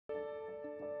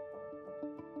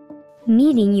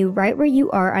meeting you right where you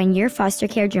are on your foster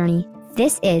care journey.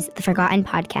 This is the Forgotten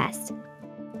Podcast.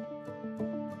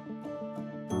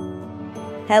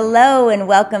 Hello and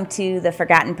welcome to the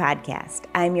Forgotten Podcast.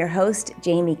 I'm your host,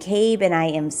 Jamie Cabe, and I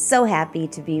am so happy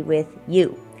to be with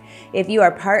you. If you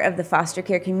are part of the foster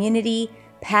care community,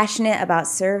 passionate about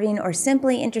serving, or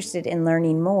simply interested in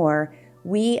learning more,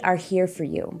 we are here for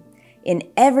you. In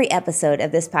every episode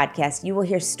of this podcast, you will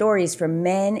hear stories from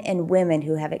men and women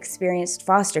who have experienced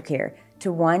foster care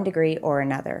to one degree or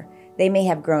another. They may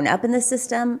have grown up in the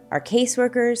system, are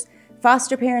caseworkers,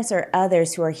 foster parents, or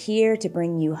others who are here to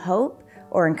bring you hope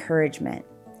or encouragement.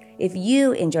 If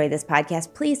you enjoy this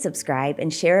podcast, please subscribe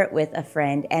and share it with a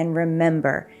friend. And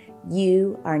remember,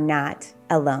 you are not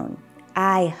alone.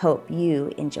 I hope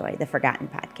you enjoy the Forgotten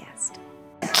Podcast.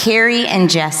 Carrie and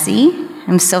Jessie,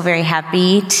 I'm so very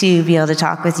happy to be able to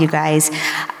talk with you guys.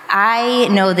 I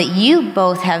know that you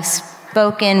both have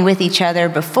spoken with each other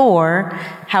before.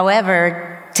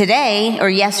 However, today, or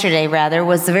yesterday rather,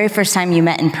 was the very first time you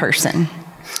met in person.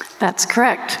 That's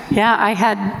correct. Yeah, I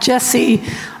had Jessie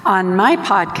on my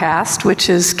podcast, which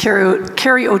is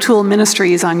Carrie O'Toole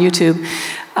Ministries on YouTube.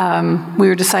 We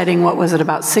were deciding, what was it,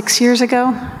 about 6 years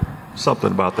ago?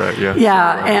 Something about that, yeah.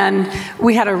 Yeah, and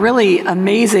we had a really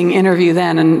amazing interview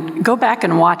then, and go back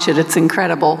and watch it, it's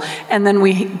incredible. And then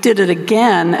we did it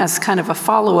again as kind of a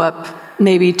follow-up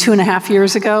maybe 2.5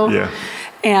 years ago. Yeah.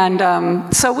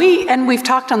 And so we've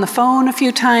talked on the phone a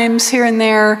few times here and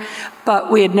there, but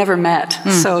we had never met.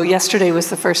 So yesterday was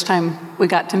the first time we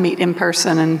got to meet in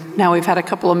person, and now we've had a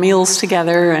couple of meals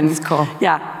together. And that's cool.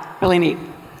 Yeah, really neat.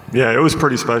 Yeah, it was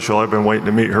pretty special. I've been waiting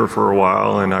to meet her for a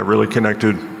while, and I really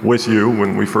connected with you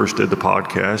when we first did the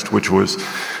podcast, which was,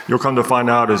 you'll come to find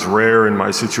out, is rare in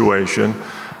my situation.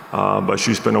 But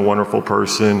she's been a wonderful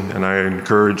person, and I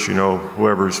encourage,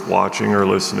 whoever's watching or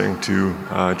listening to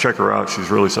check her out. She's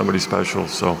really somebody special.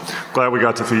 So glad we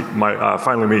got to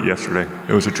finally meet yesterday.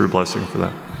 It was a true blessing for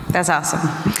that. That's awesome.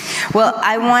 Well,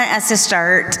 I want us to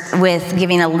start with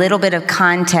giving a little bit of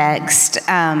context.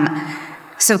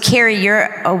 So Carrie, you're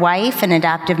a wife, an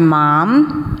adoptive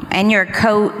mom, and you're a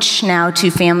coach now to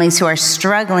families who are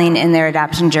struggling in their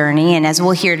adoption journey. And as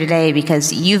we'll hear today,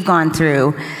 because you've gone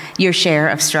through your share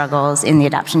of struggles in the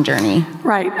adoption journey.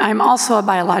 Right. I'm also a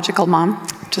biological mom,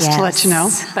 just to let you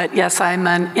know. But yes, I'm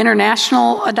an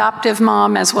international adoptive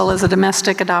mom as well as a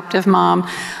domestic adoptive mom.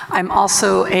 I'm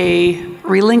also a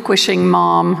relinquishing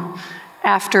mom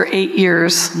after 8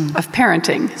 years of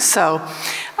parenting. So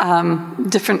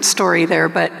different story there.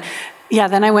 But yeah,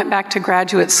 then I went back to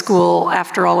graduate school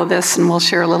after all of this, and we'll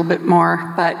share a little bit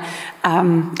more. But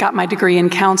got my degree in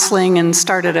counseling and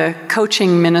started a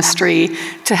coaching ministry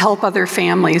to help other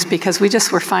families, because we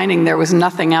just were finding there was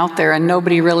nothing out there and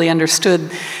nobody really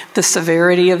understood the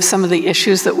severity of some of the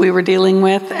issues that we were dealing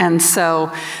with. And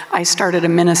so I started a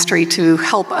ministry to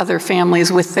help other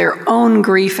families with their own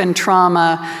grief and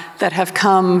trauma that have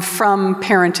come from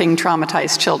parenting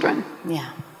traumatized children. Yeah.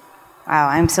 Wow,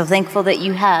 I'm so thankful that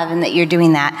you have and that you're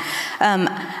doing that.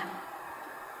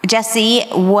 Jessie,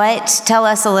 tell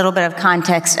us a little bit of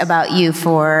context about you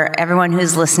for everyone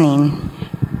who's listening.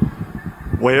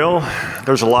 Well,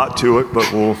 there's a lot to it,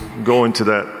 but we'll go into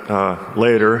that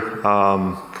later.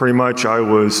 Pretty much I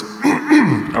was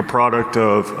a product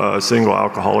of a single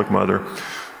alcoholic mother.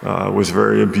 Was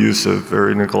very abusive,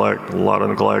 a lot of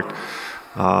neglect.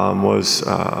 Was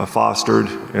fostered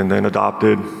and then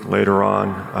adopted later on.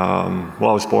 I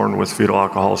was born with fetal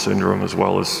alcohol syndrome as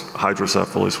well as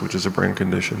hydrocephalus, which is a brain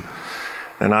condition.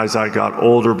 And as I got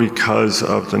older, because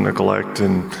of the neglect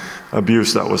and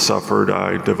abuse that was suffered,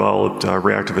 I developed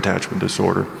reactive attachment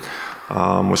disorder.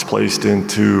 Was placed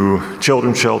into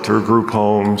children's shelter, group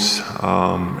homes,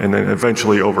 and then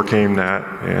eventually overcame that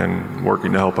and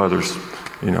working to help others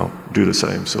do the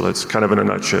same. So that's kind of in a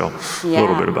nutshell, a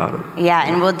little bit about it. Yeah,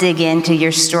 and we'll dig into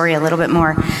your story a little bit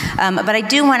more. But I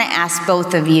do want to ask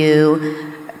both of you,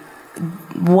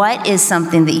 what is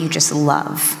something that you just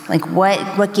love? Like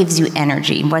what gives you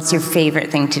energy? What's your favorite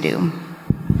thing to do?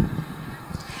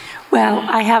 Well,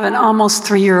 I have an almost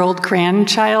 3-year-old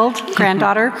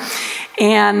granddaughter,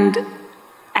 and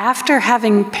after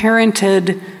having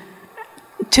parented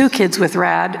 2 kids with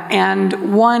RAD,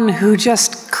 and one who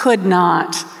just could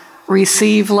not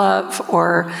receive love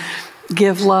or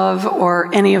give love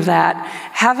or any of that,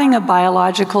 having a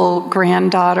biological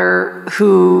granddaughter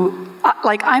who,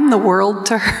 I'm the world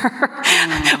to her.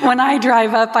 When I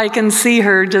drive up, I can see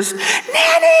her just,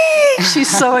 Nanny! She's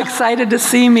so excited to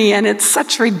see me, and it's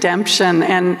such redemption,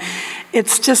 and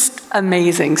it's just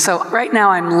amazing. So right now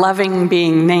I'm loving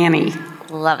being Nanny.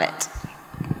 Love it.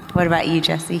 What about you,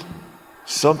 Jessie?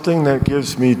 Something that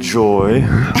gives me joy.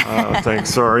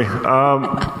 Thanks, sorry.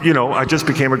 You know, I just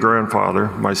became a grandfather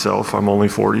myself. I'm only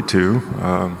 42,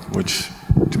 which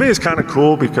to me is kind of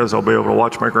cool because I'll be able to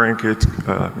watch my grandkids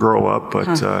grow up.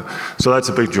 But so that's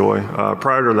a big joy.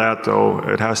 Prior to that, though,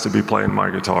 it has to be playing my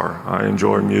guitar. I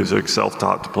enjoy music,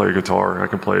 self-taught to play guitar. I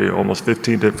can play almost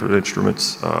 15 different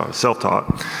instruments,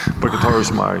 self-taught. But guitar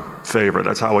is my favorite.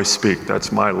 That's how I speak.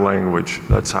 That's my language.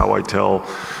 That's how I tell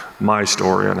my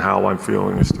story and how I'm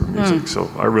feeling is through music. So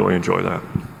I really enjoy that.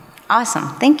 Awesome.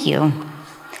 Thank you.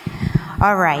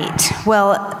 All right.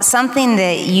 Well, something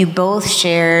that you both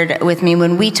shared with me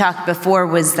when we talked before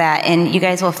was that, and you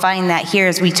guys will find that here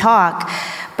as we talk,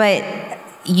 but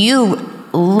you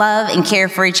love and care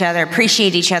for each other,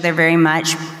 appreciate each other very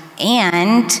much,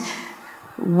 and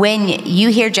when you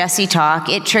hear Jessie talk,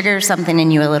 it triggers something in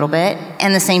you a little bit,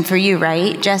 and the same for you,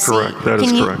 right, Jessie? Correct. That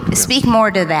is correct. Can you speak more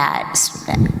to that?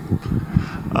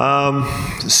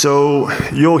 So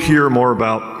you'll hear more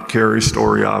about Carrie's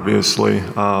story, obviously,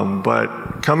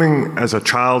 but coming as a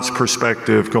child's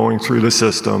perspective, going through the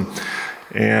system,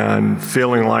 and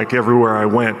feeling like everywhere I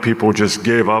went, people just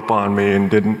gave up on me and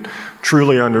didn't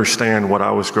truly understand what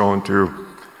I was going through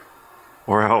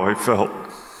or how I felt.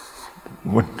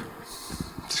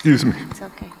 Excuse me. It's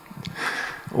okay.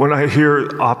 When I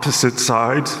hear opposite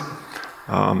sides,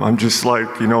 I'm just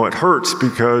like, you know, it hurts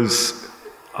because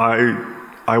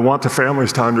I want the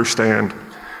families to understand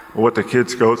what the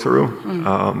kids go through,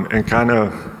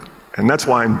 and that's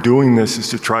why I'm doing this, is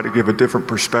to try to give a different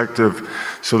perspective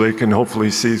so they can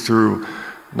hopefully see through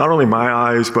not only my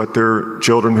eyes, but their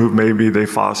children who maybe they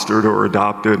fostered or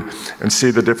adopted, and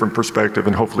see the different perspective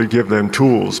and hopefully give them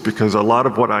tools. Because a lot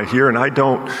of what I hear, and I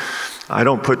don't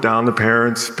put down the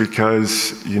parents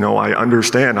because, you know, I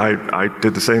understand. I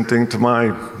did the same thing to my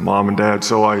mom and dad,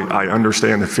 so I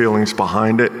understand the feelings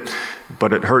behind it.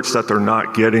 But it hurts that they're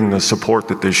not getting the support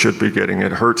that they should be getting.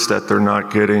 It hurts that they're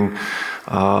not getting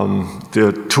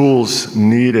the tools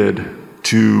needed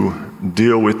to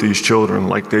deal with these children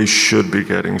like they should be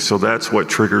getting. So that's what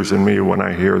triggers in me when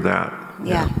I hear that.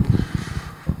 Yeah.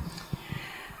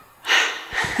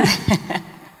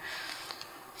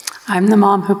 I'm the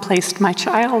mom who placed my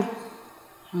child.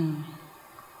 And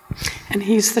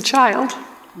he's the child.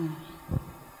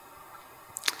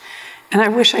 And I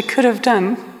wish I could have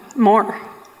done more.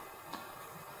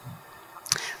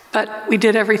 But we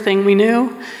did everything we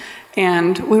knew,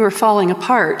 and we were falling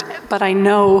apart. But I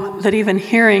know that even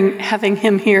having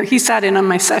him here, he sat in on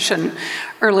my session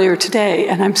earlier today,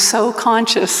 and I'm so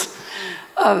conscious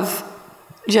of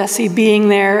Jessie being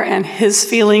there and his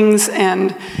feelings,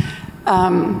 and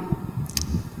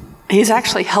he's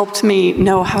actually helped me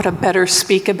know how to better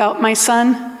speak about my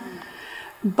son.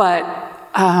 But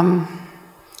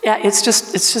yeah, it's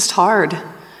just hard.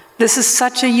 This is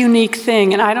such a unique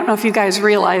thing, and I don't know if you guys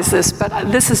realize this,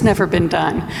 but this has never been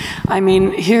done. I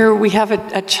mean, here we have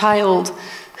a child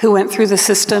who went through the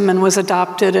system and was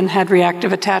adopted and had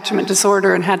reactive attachment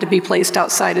disorder and had to be placed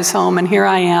outside his home, and here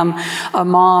I am, a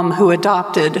mom who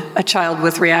adopted a child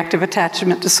with reactive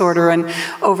attachment disorder and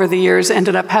over the years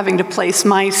ended up having to place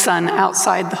my son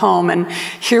outside the home, and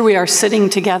here we are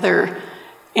sitting together,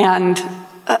 and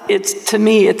to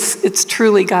me, it's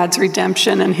truly God's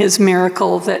redemption and his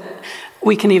miracle that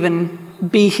we can even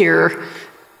be here,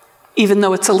 even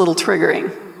though it's a little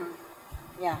triggering.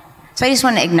 Yeah. So I just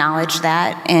want to acknowledge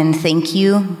that and thank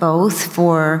you both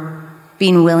for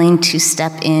being willing to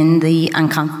step in the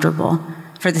uncomfortable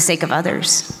for the sake of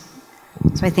others.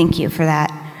 So I thank you for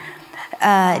that.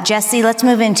 Jessie, let's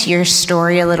move into your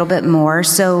story a little bit more.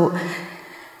 So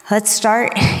let's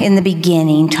start in the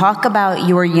beginning. Talk about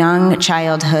your young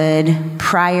childhood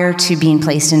prior to being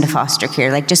placed into foster care.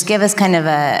 Like, just give us kind of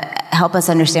help us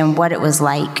understand what it was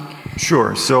like.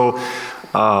 Sure. So,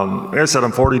 like I said,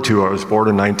 I'm 42. I was born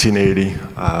in 1980,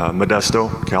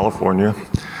 Modesto, California,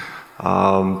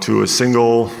 to a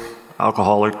single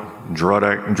alcoholic,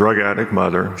 drug addict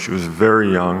mother. She was very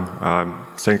young. I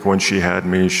think when she had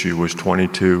me, she was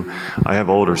 22. I have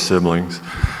older siblings.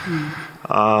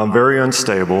 Very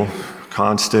unstable,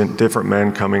 constant, different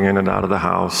men coming in and out of the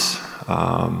house.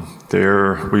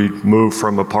 We moved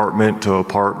from apartment to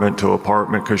apartment to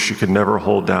apartment because she could never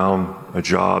hold down a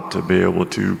job to be able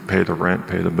to pay the rent,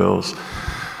 pay the bills.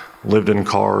 Lived in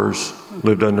cars,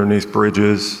 lived underneath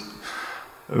bridges.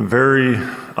 A very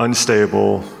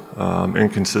unstable,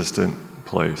 inconsistent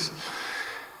place.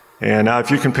 And now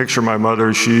if you can picture my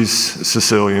mother, she's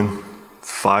Sicilian.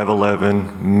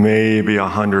 5'11", maybe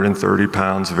 130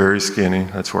 pounds, very skinny.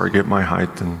 That's where I get my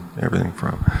height and everything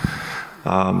from.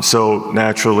 So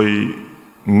naturally,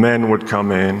 men would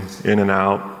come in and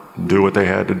out, do what they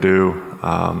had to do.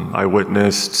 I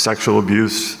witnessed sexual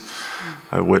abuse.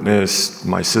 I witnessed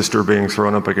my sister being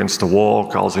thrown up against the wall,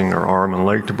 causing her arm and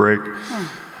leg to break.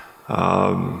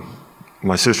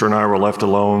 My sister and I were left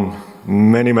alone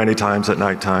many, many times at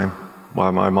nighttime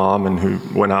by my mom, and who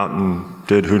went out and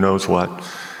did who knows what.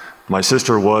 My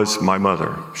sister was my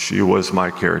mother. She was my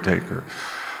caretaker.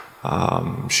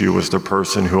 She was the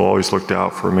person who always looked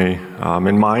out for me.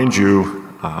 And mind you,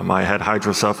 I had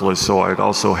hydrocephalus, so I'd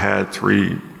also had 3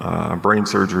 brain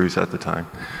surgeries at the time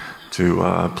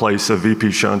to place a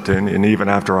VP shunt in, and even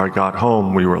after I got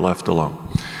home, we were left alone.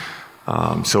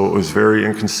 So it was very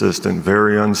inconsistent,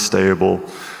 very unstable.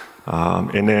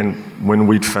 And then when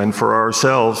we'd fend for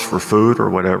ourselves for food or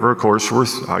whatever, of course,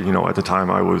 at the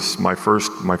time I was my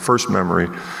first memory,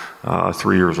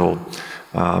 3 years old.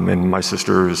 And my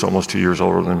sister is almost 2 years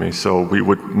older than me. So we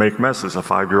would make messes, a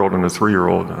 5-year-old and a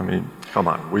 3-year-old. I mean, come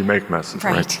on, we make messes,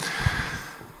 right?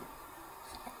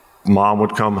 Mom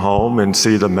would come home and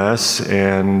see the mess,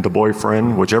 and the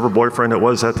boyfriend, whichever boyfriend it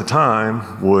was at the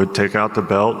time, would take out the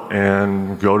belt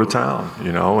and go to town,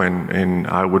 and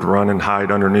I would run and hide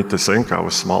underneath the sink. I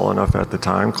was small enough at the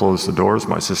time, close the doors.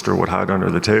 My sister would hide under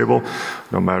the table.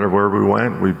 No matter where we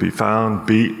went, we'd be found,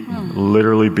 beat,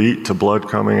 literally beat to blood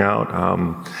coming out.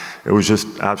 It was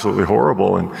just absolutely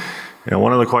horrible. And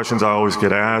one of the questions I always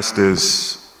get asked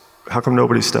is, how come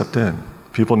nobody stepped in?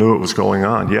 People knew it was going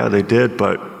on. Yeah, they did,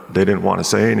 but they didn't want to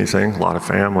say anything, a lot of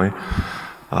family.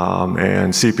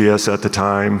 And CPS at the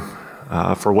time,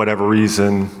 for whatever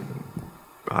reason,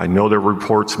 I know there were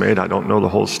reports made, I don't know the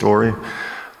whole story,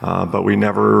 but we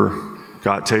never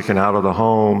got taken out of the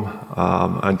home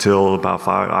until about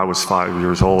I was 5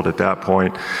 years old at that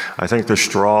point. I think the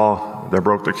straw that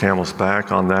broke the camel's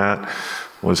back on that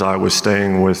was I was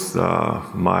staying with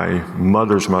my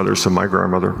mother's mother, so my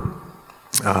grandmother,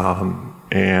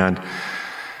 and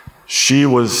she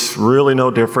was really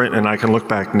no different, and I can look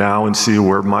back now and see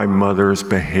where my mother's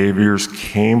behaviors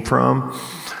came from.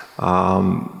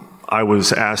 I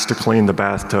was asked to clean the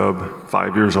bathtub,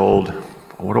 5 years old.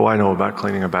 What do I know about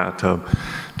cleaning a bathtub?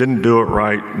 Didn't do it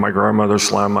right. My grandmother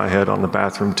slammed my head on the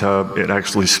bathroom tub. It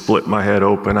actually split my head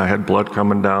open. I had blood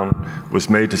coming down. Was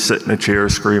made to sit in a chair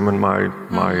screaming my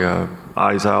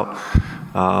eyes out.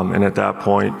 And at that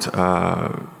point,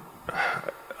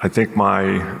 I think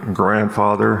my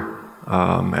grandfather,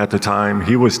 at the time,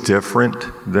 he was different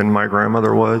than my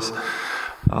grandmother was.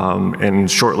 And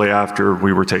shortly after,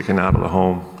 we were taken out of the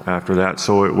home after that.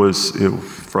 So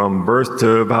from birth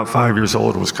to about 5 years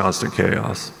old, it was constant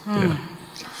chaos. Yeah.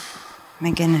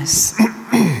 My goodness.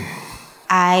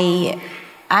 I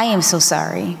am so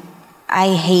sorry.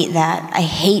 I hate that. I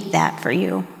hate that for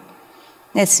you.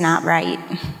 It's not right.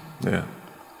 Yeah.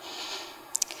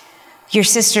 Your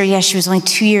sister, yes, she was only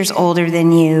 2 years older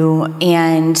than you,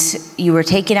 and you were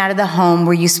taken out of the home.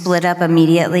 Were you split up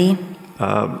immediately?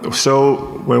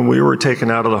 So when we were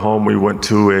taken out of the home, we went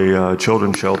to a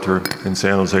children's shelter in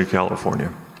San Jose,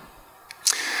 California.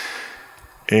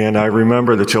 And I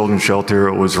remember the children's shelter,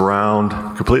 it was round,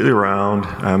 completely round,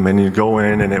 and you'd go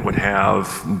in and it would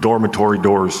have dormitory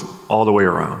doors all the way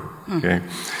around, okay?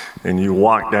 And you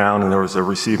walk down and there was a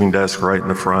receiving desk right in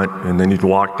the front, and then you'd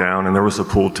walk down and there was a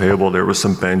pool table, there was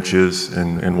some benches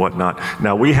and whatnot.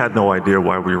 Now, we had no idea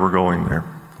why we were going there,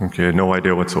 okay? No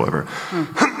idea whatsoever.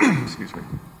 Excuse me.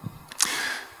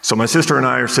 So my sister and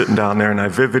I are sitting down there, and I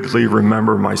vividly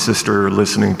remember my sister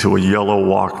listening to a yellow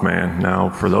Walkman. Now,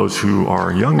 for those who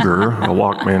are younger, a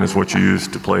Walkman is what you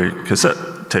used to play cassette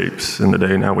tapes in the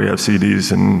day. Now we have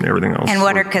CDs and everything else. And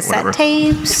what are cassette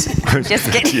tapes?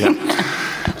 Just kidding.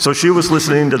 Yeah. So she was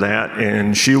listening to that,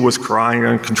 and she was crying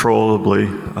uncontrollably,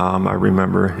 I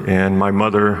remember. And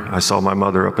I saw my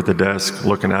mother up at the desk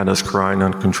looking at us crying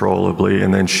uncontrollably,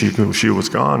 and then she was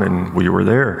gone, and we were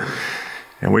there.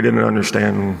 And we didn't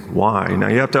understand why. Now,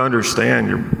 you have to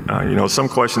understand, some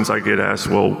questions I get asked,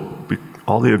 well,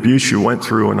 all the abuse you went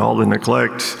through and all the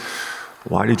neglect,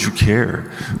 why did you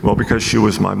care? Well, because she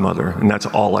was my mother, and that's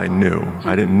all I knew.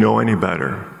 I didn't know any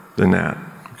better than that.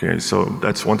 Okay, so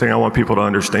that's one thing I want people to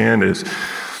understand is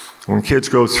when kids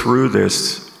go through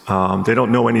this, they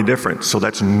don't know any different, so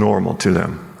that's normal to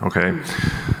them, okay?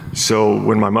 So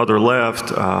when my mother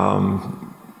left,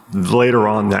 later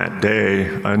on that day,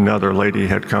 another lady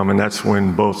had come, and that's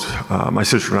when both my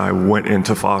sister and I went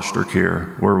into foster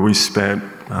care, where we spent,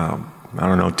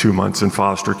 2 months in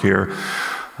foster care.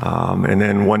 And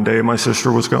then one day my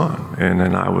sister was gone, and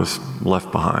then I was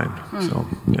left behind. So,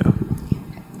 yeah.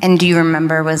 And do you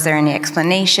remember, was there any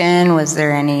explanation? Was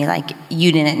there any,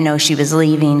 you didn't know she was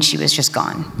leaving, she was just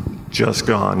gone? Just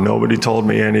gone. Nobody told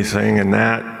me anything, and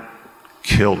that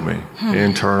killed me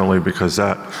internally, because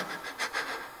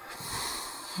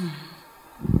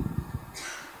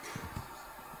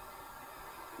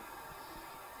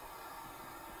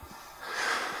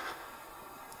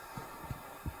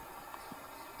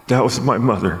That was my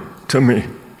mother to me.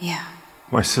 Yeah.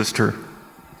 My sister.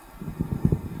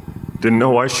 Didn't know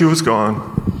why she was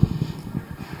gone.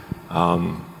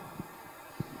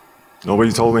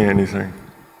 Nobody told me anything.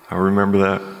 I remember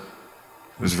that.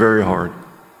 It was very hard.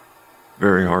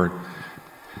 Very hard.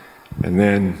 And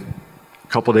then a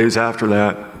couple days after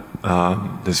that,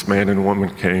 this man and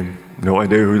woman came, no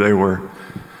idea who they were,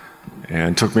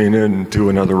 and took me into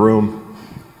another room,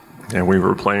 and we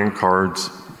were playing cards,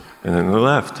 and then they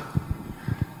left.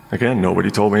 Again, nobody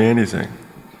told me anything.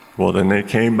 Well, then they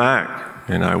came back,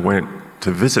 and I went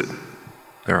to visit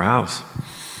their house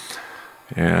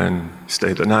and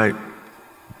stayed the night.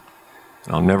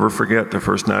 I'll never forget the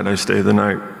first night I stayed the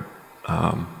night.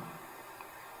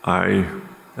 I,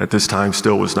 at this time,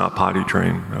 still was not potty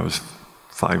trained. I was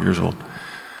 5 years old.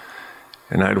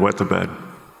 And I had wet the bed.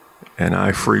 And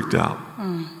I freaked out.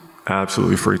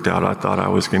 Absolutely freaked out. I thought I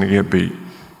was going to get beat.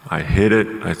 I hid it.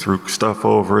 I threw stuff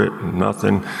over it.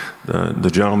 Nothing. The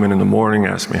gentleman in the morning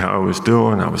asked me how I was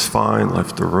doing. I was fine.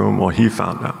 Left the room. Well, he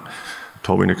found out.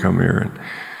 Told me to come here. And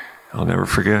I'll never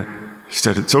forget. He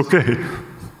said, "It's okay.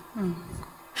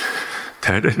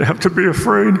 Dad didn't have to be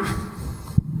afraid."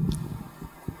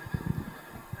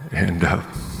 And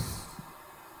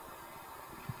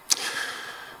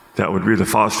that would be the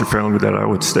foster family that I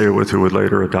would stay with, who would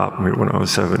later adopt me when I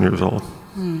was 7 years old.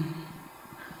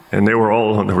 And they were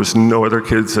all alone. There was no other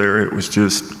kids there. It was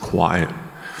just quiet.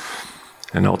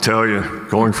 And I'll tell you,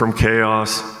 going from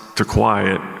chaos to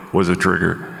quiet was a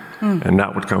trigger. And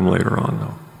that would come later on,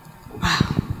 though. Wow.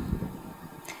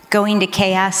 Going to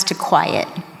chaos to quiet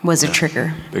was a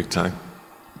trigger. Big time.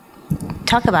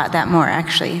 Talk about that more,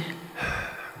 actually.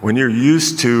 When you're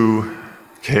used to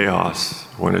chaos,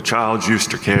 when a child's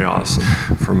used to chaos,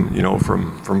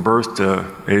 from birth to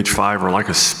age 5, we're like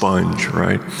a sponge,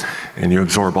 right? And you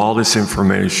absorb all this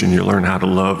information, you learn how to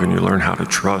love, and you learn how to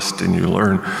trust, and you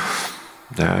learn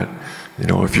that,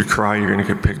 if you cry, you're gonna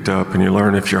get picked up, and you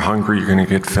learn if you're hungry, you're gonna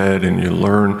get fed, and you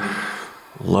learn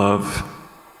love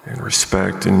and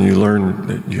respect, and you learn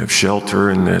that you have shelter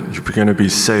and that you're gonna be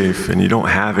safe, and you don't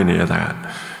have any of that.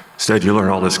 Instead, you learn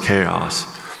all this chaos.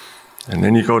 And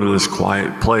then you go to this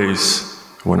quiet place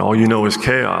when all you know is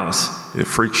chaos. It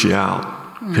freaks you out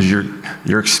because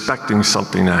you're expecting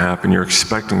something to happen. You're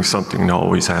expecting something to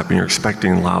always happen. You're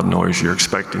expecting loud noise. You're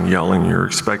expecting yelling. You're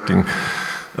expecting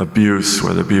abuse,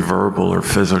 whether it be verbal or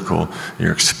physical.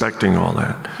 You're expecting all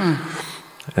that.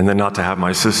 And then not to have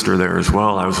my sister there as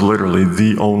well. I was literally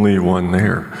the only one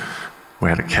there. We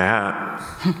had a cat,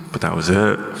 but that was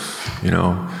it,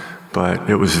 But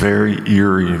it was very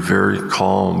eerie, very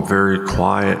calm, very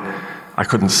quiet. I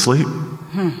couldn't sleep.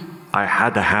 I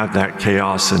had to have that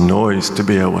chaos and noise to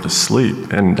be able to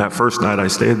sleep. And that first night I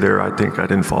stayed there, I think I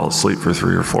didn't fall asleep for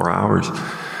 3 or 4 hours.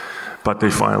 But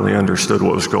they finally understood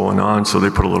what was going on, so they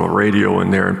put a little radio in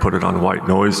there and put it on white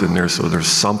noise in there, so there's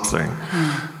something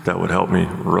that would help me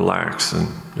relax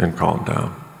and calm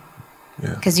down.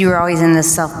 Yeah. Because you were always in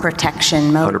this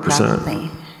self-protection mode, 100%. probably.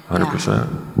 100%.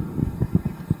 Yeah.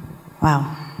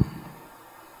 Wow.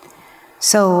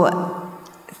 So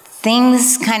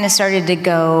things kind of started to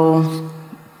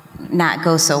not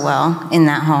go so well in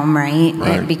that home,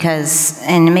 right? Because,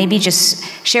 and maybe just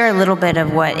share a little bit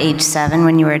of what age 7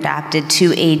 when you were adopted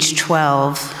to age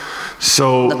 12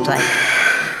 looked like.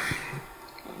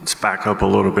 Let's back up a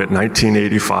little bit.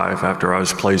 1985, after I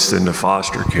was placed into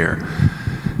foster care,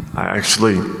 I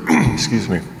actually,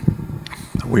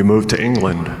 we moved to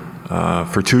England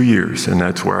for 2 years, and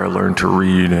that's where I learned to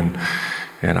read, and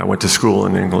I went to school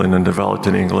in England and developed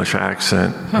an English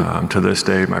accent. To this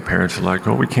day, my parents are like,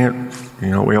 "Oh, we can't,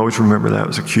 we always remember that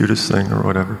was the cutest thing," or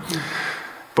whatever.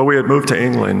 But we had moved to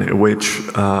England, which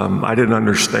I didn't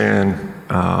understand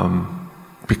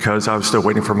because I was still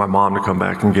waiting for my mom to come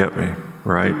back and get me,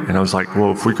 right? And I was like,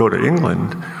 well, if we go to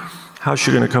England, how's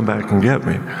she gonna come back and get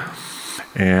me?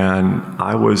 And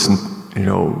I was,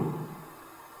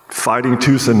 fighting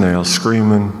tooth and nail,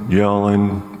 screaming,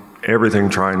 yelling, everything,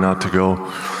 trying not to go.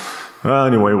 Well,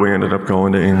 anyway, we ended up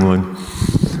going to England.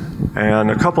 And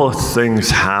a couple of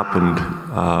things happened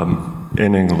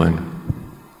in England.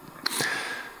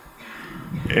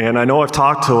 And I know I've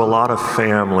talked to a lot of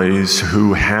families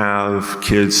who have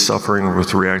kids suffering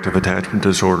with reactive attachment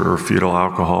disorder or fetal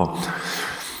alcohol.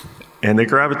 And they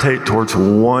gravitate towards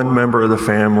one member of the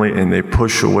family and they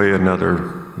push away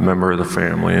another member of the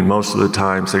family. And most of the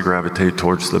times they gravitate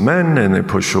towards the men and they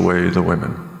push away the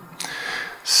women.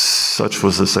 Such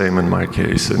was the same in my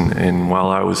case. And while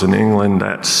I was in England,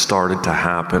 that started to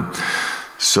happen.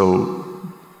 So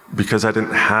because I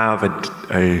didn't have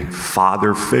a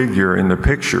father figure in the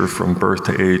picture from birth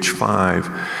to age 5,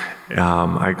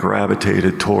 I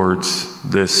gravitated towards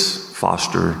this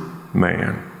foster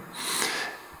man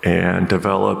and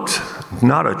developed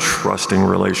not a trusting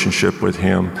relationship with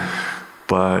him,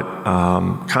 but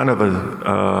kind of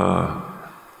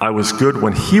I was good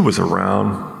when he was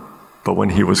around, but when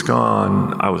he was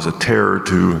gone, I was a terror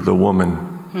to the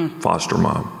woman foster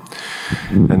mom.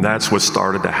 And that's what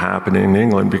started to happen in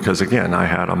England because, again, I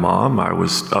had a mom. I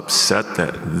was upset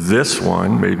that this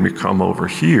one made me come over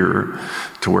here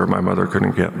to where my mother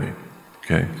couldn't get me,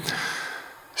 okay?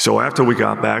 So after we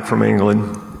got back from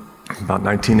England, about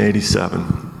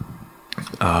 1987,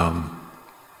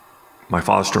 my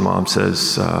foster mom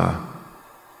says,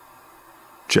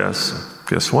 Jess,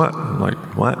 guess what? I'm like,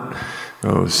 what?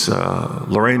 Goes,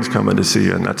 Lorraine's coming to see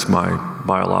you, and that's my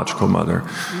biological mother.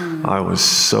 I was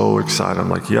so excited. I'm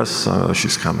like, yes,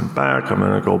 she's coming back. I'm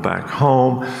going to go back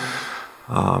home.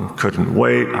 Couldn't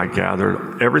wait. I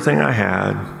gathered everything I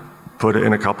had, put it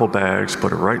in a couple bags,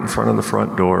 put it right in front of the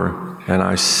front door, and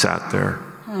I sat there.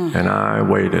 And I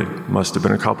waited. Must have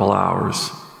been a couple hours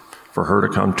for her to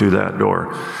come to that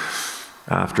door.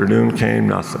 Afternoon came,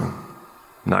 nothing.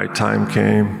 Nighttime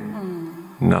came,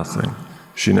 nothing.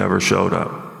 She never showed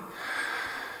up.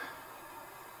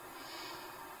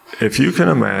 If you can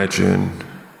imagine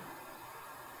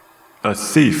a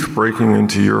thief breaking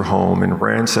into your home and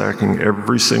ransacking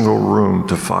every single room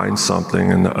to find something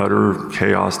in the utter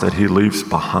chaos that he leaves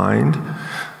behind,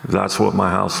 that's what my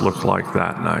house looked like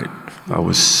that night. I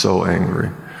was so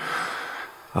angry.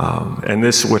 And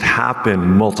this would happen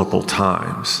multiple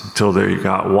times until they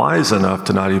got wise enough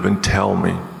to not even tell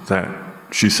me that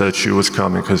she said she was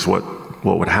coming, because what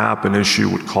would happen is she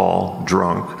would call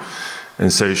drunk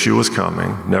and say she was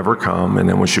coming, never come, and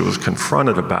then when she was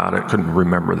confronted about it, couldn't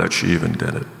remember that she even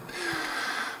did it.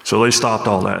 So they stopped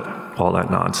all that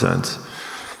nonsense.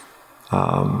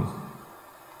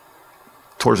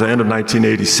 Towards the end of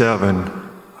 1987,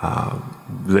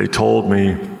 they told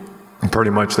me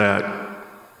pretty much that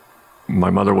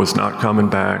my mother was not coming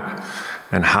back,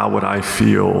 and how would I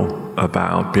feel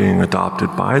about being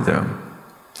adopted by them.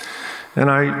 And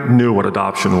I knew what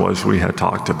adoption was. We had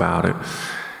talked about it.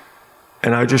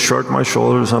 And I just shrugged my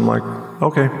shoulders. I'm like,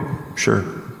 okay, sure.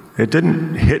 It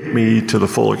didn't hit me to the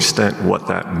full extent what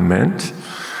that meant.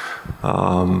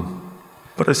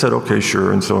 But I said, okay,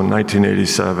 sure. And so in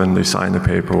 1987, they signed the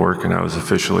paperwork, and I was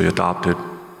officially adopted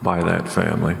by that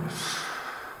family.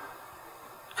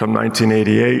 Come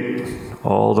 1988,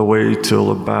 all the way till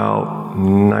about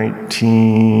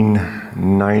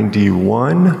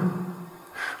 1991,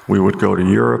 we would go to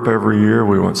Europe every year.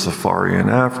 We went safari in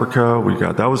Africa.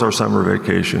 That was our summer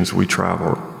vacations. We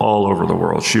traveled all over the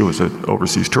world. She was an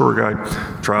overseas tour guide,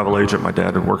 travel agent. My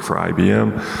dad had worked for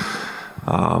IBM.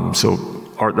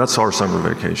 That's our summer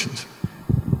vacations.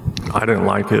 I didn't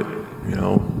like it,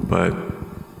 but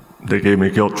they gave me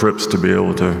guilt trips to be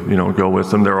able to, go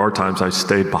with them. There are times I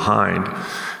stayed behind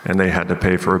and they had to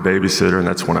pay for a babysitter, and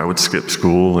that's when I would skip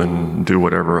school and do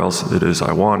whatever else it is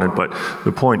I wanted. But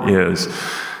the point is,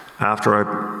 after I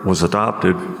was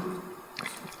adopted,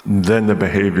 then the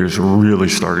behaviors really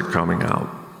started coming out,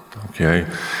 okay?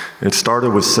 It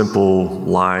started with simple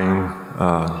lying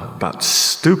about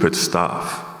stupid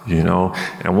stuff,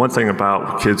 And one thing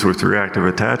about kids with reactive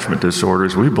attachment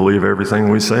disorders, we believe everything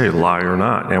we say, lie or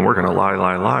not. And we're going to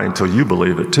lie until you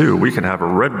believe it too. We can have a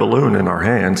red balloon in our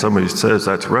hand. Somebody says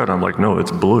that's red. I'm like, no,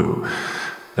 it's blue.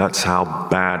 That's how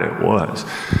bad it was.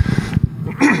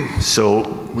 So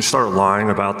we started lying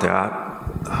about that.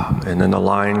 And then the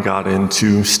lying got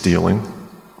into stealing.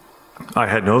 I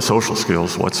had no social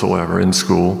skills whatsoever in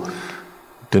school.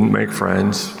 Didn't make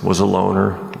friends. Was a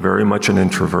loner. Very much an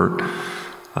introvert.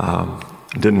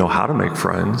 Didn't know how to make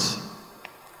friends,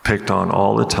 picked on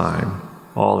all the time.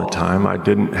 I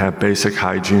didn't have basic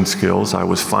hygiene skills. I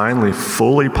was finally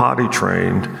fully potty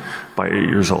trained by 8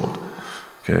 years old,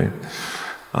 okay?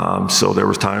 So there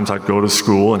was times I'd go to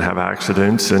school and have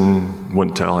accidents and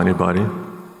wouldn't tell anybody.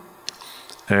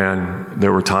 And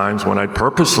there were times when I'd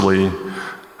purposely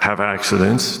have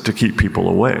accidents to keep people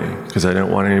away because I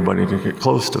didn't want anybody to get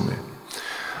close to me.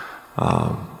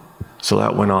 So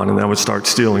that went on, and then I would start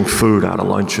stealing food out of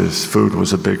lunches. Food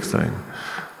was a big thing.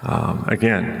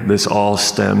 Again, this all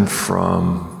stemmed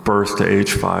from birth to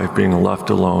age 5, being left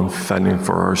alone, fending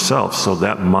for ourselves. So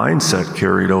that mindset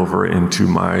carried over into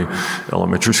my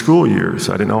elementary school years.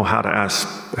 I didn't know how to ask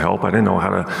help. I didn't know how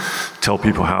to tell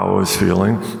people how I was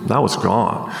feeling. That was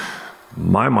gone.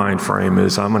 My mind frame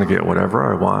is I'm going to get whatever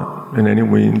I want, and any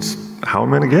means how I'm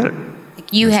going to get it.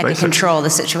 You had to control the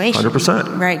situation.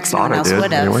 100%. Right, because no one else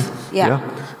would have. Anyway. Yeah,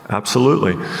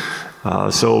 absolutely.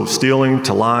 So stealing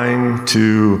to lying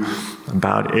to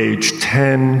About age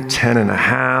 10, 10 and a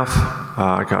half,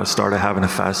 I started having a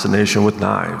fascination with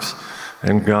knives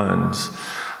and guns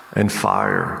and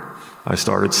fire. I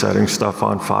started setting stuff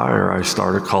on fire. I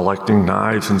started collecting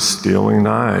knives and stealing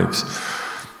knives.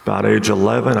 About age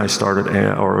 11, I started,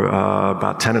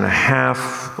 about 10 and a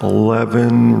half,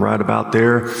 11, right about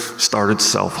there, started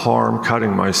self-harm,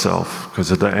 cutting myself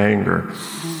because of the anger.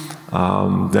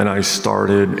 Then I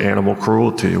started animal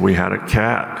cruelty. We had a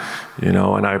cat, you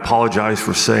know, and I apologize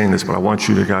for saying this, but I want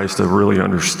you guys to really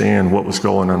understand what was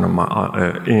going on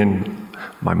in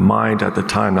my mind at the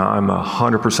time. Now, I'm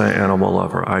 100% animal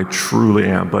lover. I truly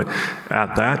am. But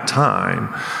at that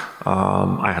time,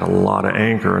 I had a lot of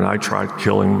anger, and I tried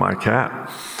killing my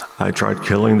cat. I tried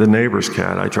killing the neighbor's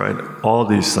cat. I tried all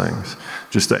these things.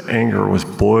 Just the anger was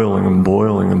boiling and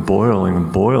boiling and boiling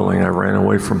and boiling. I ran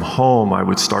away from home. I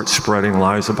would start spreading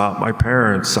lies about my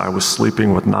parents. I was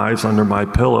sleeping with knives under my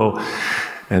pillow.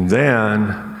 And then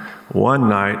one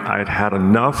night I'd had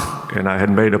enough, and I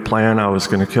had made a plan. I was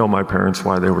going to kill my parents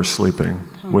while they were sleeping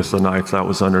with the knife that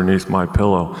was underneath my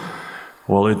pillow.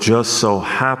 Well, it just so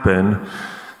happened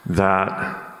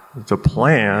that the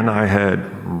plan, I had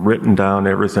written down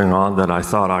everything on that I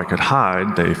thought I could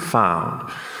hide, they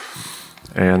found.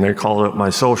 And they called up my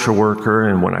social worker,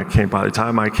 and by the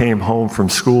time I came home from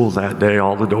school that day,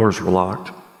 all the doors were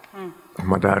locked.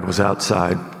 My dad was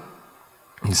outside.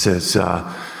 He says,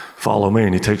 follow me,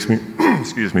 and he takes me,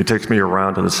 takes me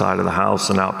around to the side of the house,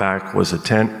 and out back was a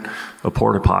tent, a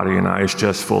porta potty, and an ice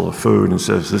chest full of food, and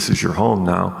says, this is your home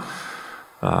now.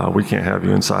 We can't have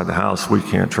you inside the house. We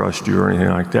can't trust you or anything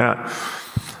like that.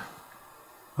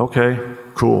 Okay,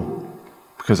 cool.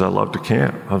 Because I love to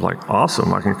camp. I was like,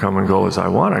 awesome, I can come and go as I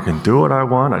want. I can do what I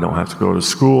want. I don't have to go to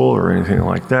school or anything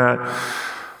like that.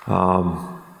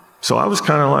 So I was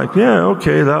kind of like, yeah,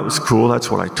 okay, that was cool.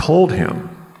 That's what I told him.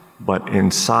 But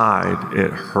inside,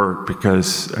 it hurt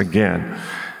because, again,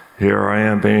 here I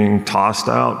am being tossed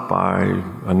out by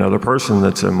another person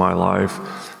that's in my life.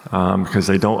 Because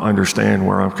they don't understand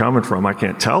where I'm coming from. I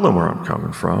can't tell them where I'm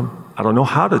coming from. I don't know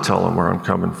how to tell them where I'm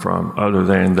coming from, other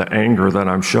than the anger that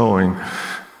I'm showing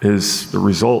is the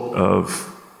result of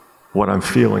what I'm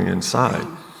feeling inside.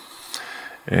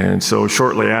 And so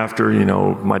shortly after, you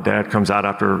know, my dad comes out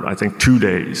after, I think, 2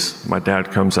 days. My dad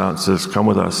comes out and says, come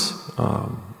with us.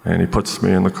 And he puts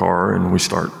me in the car, and we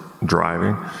start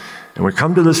driving. And we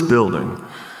come to this building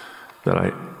that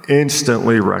I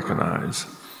instantly recognize.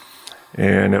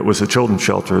 And it was a children's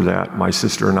shelter that my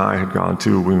sister and I had gone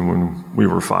to when we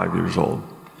were 5 years old.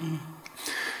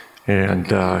 And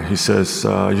he says,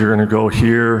 you're going to go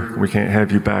here. We can't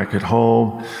have you back at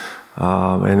home.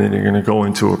 And then you're going to go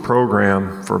into a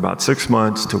program for about 6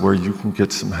 months to where you can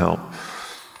get some help.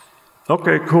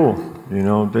 Okay, cool. You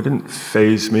know, they didn't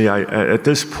faze me. At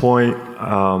this point,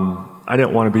 I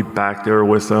didn't want to be back there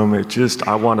with them.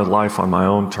 I wanted life on my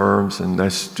own terms, and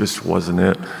that just wasn't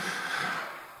it.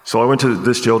 So I went to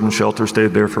this children's shelter,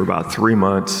 stayed there for about 3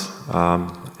 months,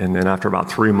 and then after about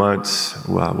 3 months,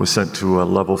 was sent to a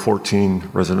level 14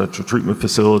 residential treatment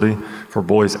facility for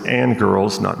boys and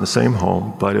girls, not in the same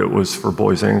home, but it was for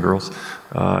boys and girls,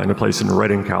 in a place in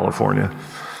Redding, California.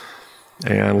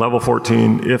 And level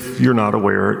 14, if you're not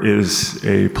aware, is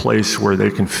a place where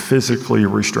they can physically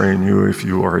restrain you if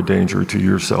you are a danger to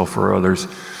yourself or others.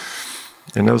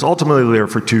 And I was ultimately there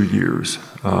for 2 years.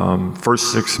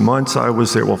 First 6 months I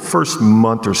was there, first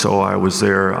month or so I was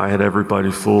there, I had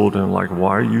everybody fooled and like,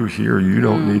 why are you here? You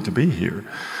don't need to be here.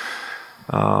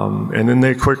 And then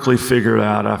they quickly figured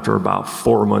out after about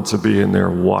 4 months of being there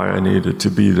why I needed to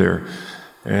be there.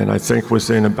 And I think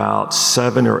within about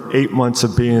 7 or 8 months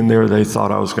of being there, they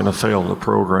thought I was going to fail the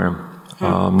program.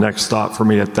 Next stop for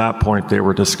me at that point they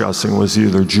were discussing was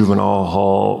either juvenile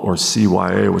hall or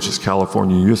CYA, which is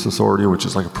California Youth Authority, which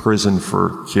is like a prison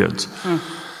for kids.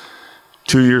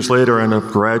 2 years later, I ended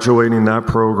up graduating that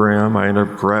program. I ended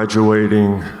up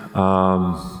graduating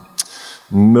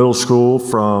middle school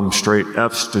from straight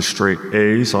F's to straight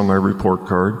A's on my report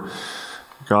card.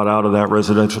 Got out of that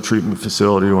residential treatment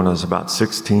facility when I was about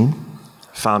 16.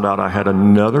 Found out I had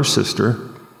another sister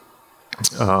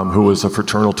who was a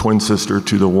fraternal twin sister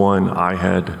to the one I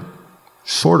had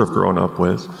sort of grown up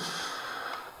with.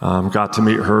 Got to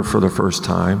meet her for the first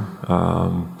time.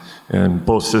 And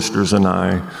both sisters and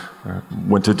I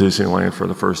went to Disneyland for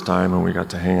the first time, and we got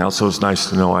to hang out. So it was nice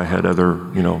to know I had other,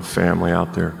 family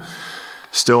out there.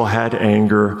 Still had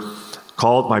anger.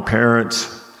 Called my parents,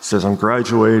 says, I'm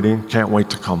graduating, can't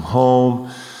wait to come home.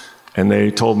 And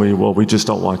they told me, well, we just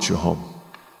don't want you home.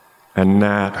 And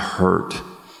that hurt,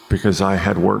 because I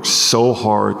had worked so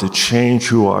hard to change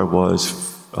who I was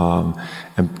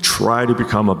and try to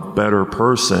become a better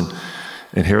person.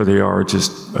 And here they are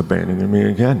just abandoning me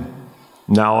again.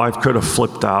 Now, I could have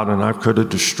flipped out and I could have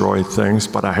destroyed things,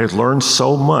 but I had learned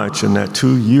so much in that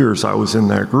 2 years I was in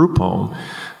that group home.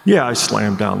 Yeah, I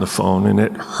slammed down the phone and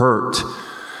it hurt,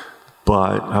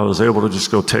 but I was able to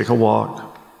just go take a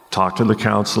walk, talk to the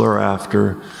counselor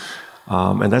after,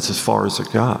 and that's as far as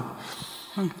it got.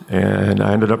 And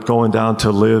I ended up going down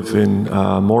to live in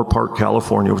Moore Park,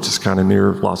 California, which is kind of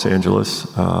near Los Angeles,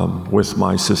 with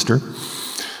my sister.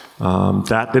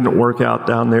 That didn't work out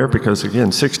down there because,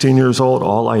 again, 16 years old,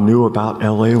 all I knew about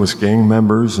LA was gang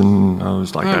members, and I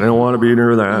was like, I didn't want to be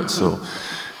near that, so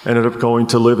ended up going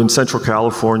to live in Central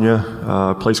California,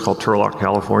 a place called Turlock,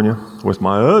 California, with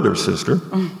my other sister.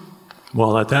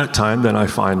 Well, at that time, then I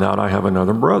find out I have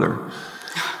another brother.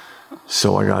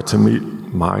 So I got to meet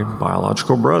my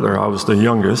biological brother. I was the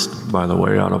youngest, by the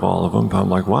way, out of all of them. But I'm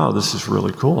like, wow, this is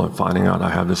really cool. I'm finding out I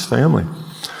have this family.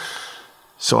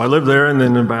 So I lived there, and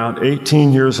then about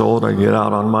 18 years old, I get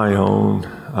out on my own,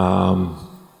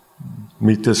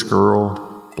 meet this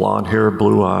girl, blonde-haired,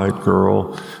 blue-eyed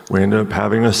girl. We ended up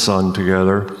having a son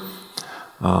together.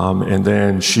 And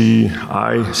then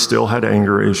I still had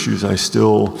anger issues. I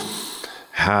still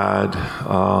had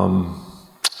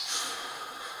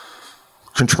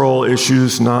control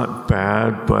issues, not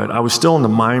bad, but I was still in the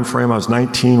mind frame. I was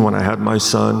 19 when I had my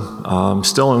son.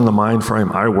 Still in the mind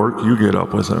frame, I work, you get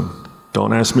up with him.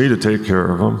 Don't ask me to take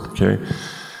care of him, okay?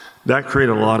 That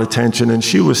created a lot of tension, and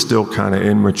she was still kind of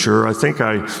immature. I think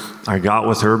I got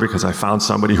with her because I found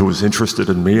somebody who was interested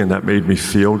in me, and that made me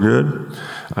feel good.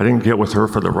 I didn't get with her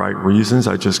for the right reasons.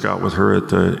 I just got with her at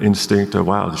the instinct of,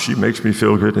 wow, she makes me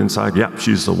feel good inside. Yeah,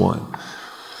 she's the one.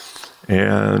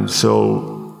 And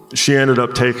so she ended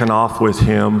up taking off with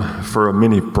him for a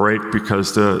mini break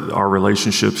because our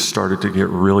relationship started to get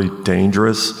really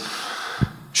dangerous.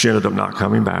 She ended up not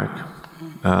coming back.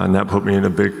 And that put me in a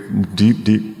big,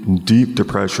 deep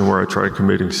depression where I tried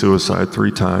committing suicide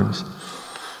 3 times.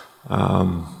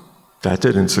 That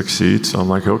didn't succeed, so I'm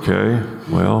like, okay,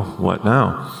 well, what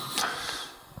now?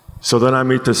 So then I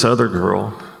meet this other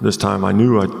girl. This time I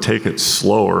knew I'd take it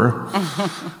slower.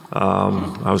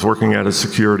 I was working at a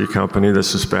security company.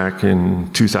 This was back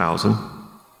in 2000.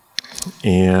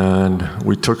 And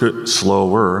we took it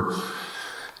slower.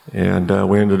 And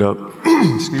we ended up,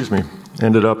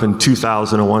 ended up in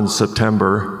 2001,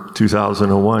 September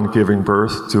 2001, giving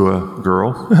birth to a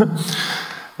girl.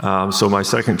 So my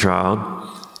second child.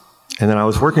 And then I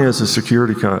was working as a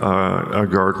security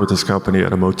guard with this company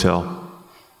at a motel.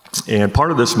 And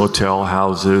part of this motel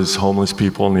houses homeless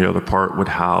people, and the other part would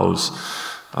house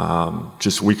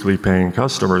just weekly paying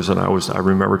customers. And I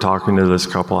remember talking to this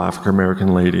couple,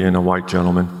 African-American lady and a white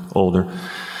gentleman, older,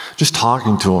 just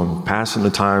talking to them, passing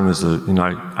the time as the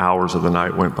hours of the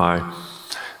night went by,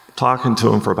 talking to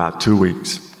them for about 2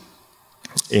 weeks.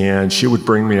 And she would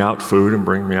bring me out food and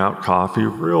bring me out coffee,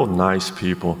 real nice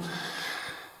people.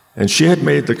 And she had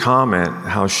made the comment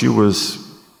how she was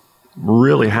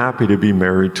really happy to be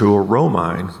married to a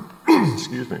Romine.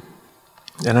 Excuse me.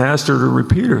 And I asked her to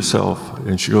repeat herself,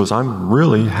 and she goes, I'm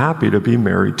really happy to be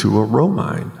married to a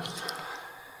Romine.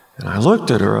 And I looked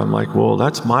at her, I'm like, well,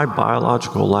 that's my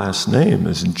biological last name,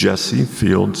 is Jessie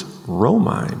Fields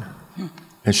Romine.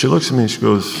 And she looks at me and she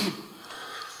goes,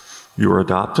 you were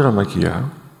adopted? I'm like, yeah.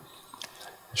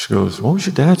 She goes, what was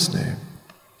your dad's name?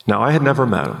 Now, I had never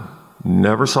met him,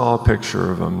 never saw a picture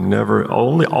of him,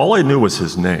 all I knew was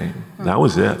his name. That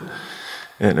was it.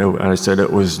 And I said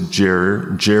it was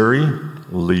Jerry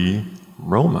Lee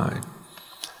Romine.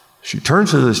 She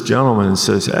turns to this gentleman and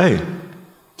says, hey,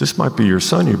 this might be your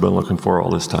son you've been looking for all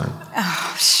this time.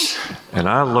 Oh, and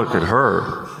I look at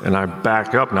her, and I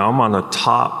back up. Now, I'm on the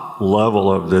top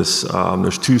level of this.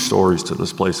 There's 2 stories to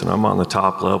this place, and I'm on the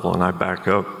top level, and I back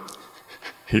up.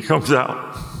 He comes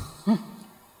out.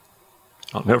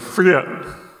 I'll never forget.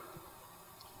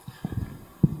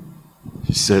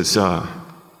 He says,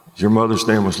 your mother's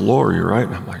name was Lori, right?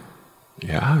 And I'm like,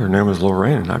 yeah, her name was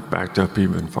Lorraine. And I backed up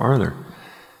even farther.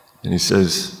 And he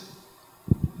says,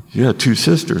 you had 2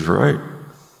 sisters, right?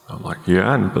 I'm like,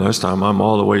 yeah, and by this time I'm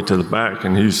all the way to the back,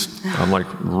 and I'm like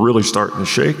really starting to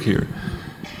shake here.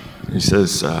 He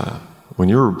says, when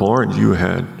you were born, you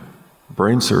had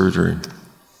brain surgery.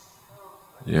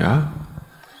 Yeah?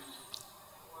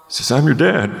 He says, I'm your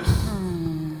dad.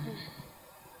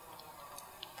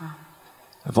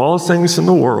 Of all the things in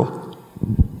the world,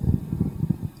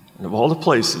 and of all the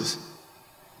places.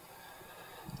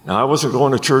 Now, I wasn't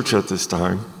going to church at this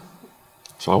time,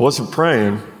 so I wasn't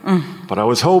praying, but I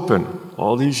was hoping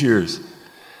all these years.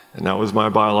 And that was my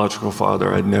biological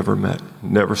father I'd never met,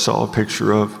 never saw a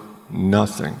picture of,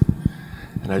 nothing.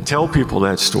 And I tell people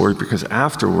that story because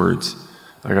afterwards,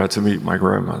 I got to meet my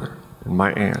grandmother and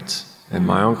my aunts and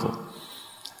my uncle.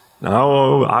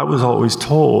 Now, I was always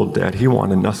told that he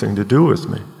wanted nothing to do with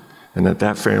me and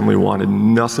that family wanted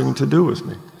nothing to do with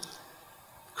me.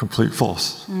 Complete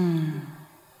false.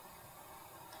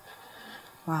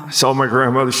 Wow. I saw my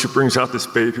grandmother. She brings out this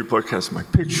baby book, has my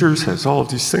pictures, has all of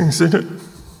these things in it.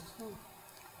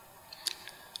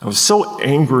 I was so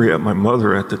angry at my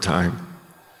mother at the time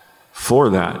for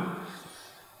that.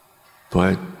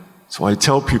 But so I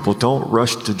tell people, don't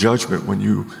rush to judgment when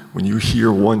you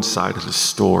hear one side of the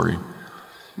story,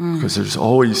 because there's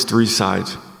always three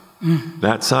sides.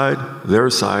 That side, their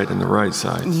side, and the right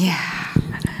side. Yeah.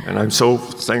 And I'm so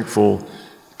thankful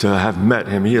to have met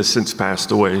him. He has since passed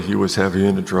away. He was heavy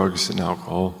into drugs and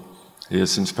alcohol. He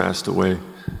has since passed away.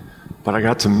 But I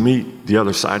got to meet the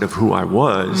other side of who I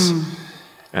was,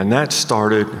 and that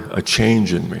started a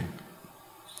change in me.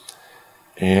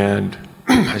 And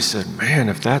I said, man,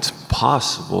 if that's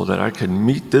possible, that I could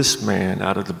meet this man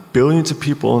out of the billions of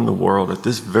people in the world at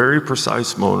this very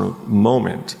precise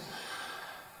moment,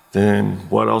 then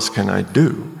what else can I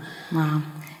do? Wow.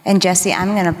 And Jessie,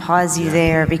 I'm going to pause you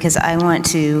there because I want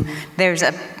to, there's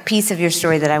a piece of your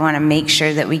story that I want to make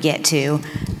sure that we get to,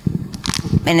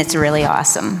 and it's really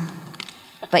awesome.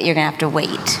 But you're going to have to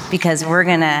wait because we're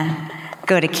going to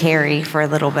go to Carrie for a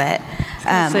little bit.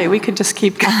 We could just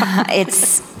keep going.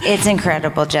 It's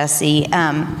incredible, Jessie.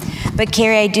 But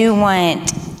Carrie, I do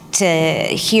want to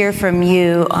hear from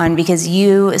you on, because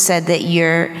you said that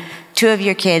two of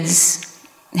your kids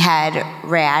had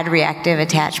RAD, reactive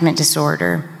attachment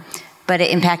disorder, but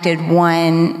it impacted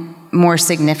one more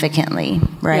significantly,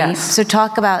 right? Yes. So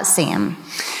talk about Sam.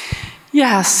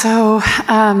 Yeah, so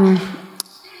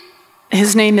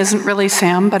his name isn't really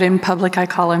Sam, but in public I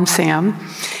call him Sam.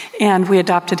 And we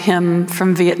adopted him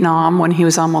from Vietnam when he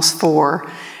was almost 4.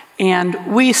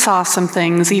 And we saw some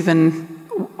things even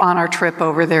on our trip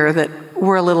over there that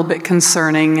were a little bit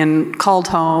concerning, and called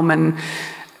home and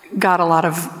got a lot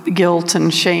of guilt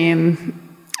and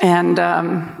shame and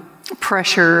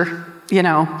pressure,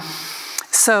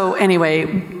 So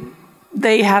anyway,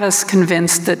 they had us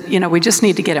convinced that, we just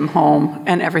need to get him home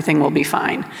and everything will be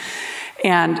fine.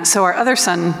 And so our other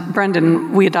son,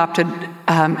 Brendan, we adopted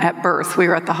at birth. We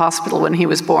were at the hospital when he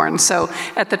was born. So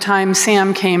at the time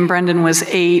Sam came, Brendan was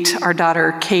 8. Our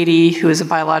daughter, Katie, who is a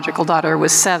biological daughter,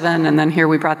 was 7. And then here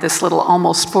we brought this little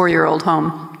almost 4-year-old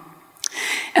home.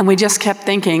 And we just kept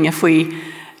thinking, if we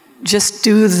just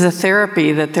do the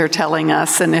therapy that they're telling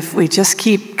us, and if we just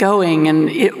keep going, and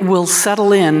it will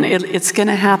settle in, it's going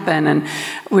to happen. And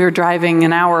we were driving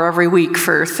an hour every week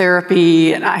for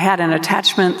therapy, and I had an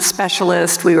attachment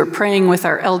specialist. We were praying with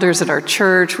our elders at our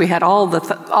church. We had all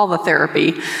the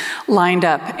therapy lined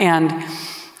up. And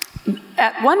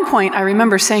at one point, I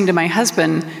remember saying to my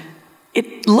husband,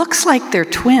 it looks like they're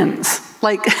twins.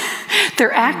 Like,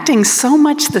 they're acting so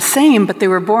much the same, but they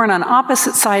were born on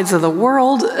opposite sides of the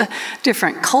world,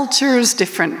 different cultures,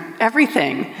 different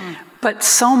everything. But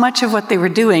so much of what they were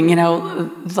doing,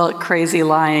 the crazy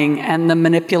lying and the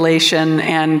manipulation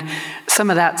and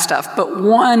some of that stuff. But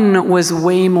one was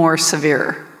way more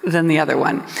severe than the other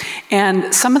one.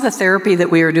 And some of the therapy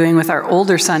that we were doing with our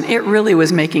older son, it really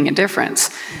was making a difference.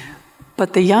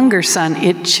 But the younger son,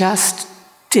 it just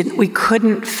we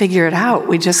couldn't figure it out.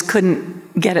 We just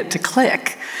couldn't get it to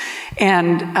click.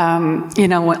 And,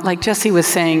 like Jessie was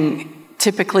saying,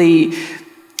 typically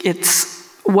it's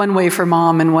one way for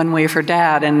mom and one way for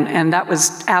dad. And that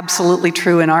was absolutely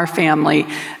true in our family.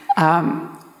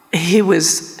 He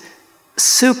was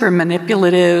super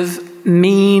manipulative,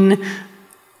 mean,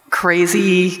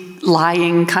 crazy,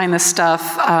 lying kind of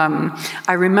stuff.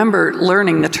 I remember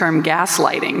learning the term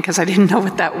gaslighting because I didn't know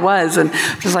what that was, and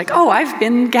I was like, oh, I've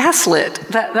been gaslit.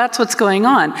 That's what's going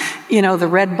on. The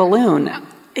red balloon.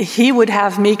 He would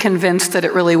have me convinced that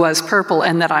it really was purple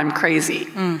and that I'm crazy.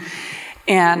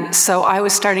 And so I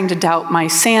was starting to doubt my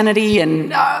sanity, and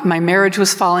my marriage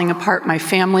was falling apart, my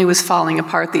family was falling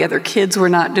apart, the other kids were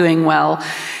not doing well.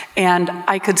 And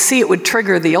I could see it would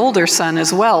trigger the older son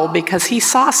as well, because he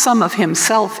saw some of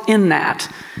himself in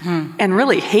that and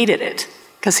really hated it,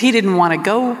 because he didn't want to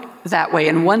go that way.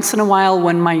 And once in a while,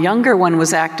 when my younger one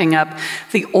was acting up,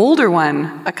 the older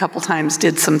one a couple times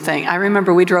did something. I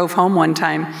remember we drove home one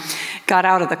time, got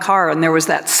out of the car, and there was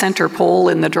that center pole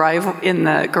in the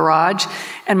garage,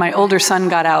 and my older son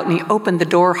got out and he opened the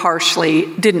door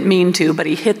harshly, didn't mean to, but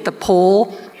he hit the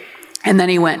pole. And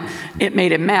then it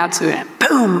made him mad, so he went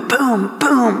boom, boom,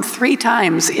 boom, 3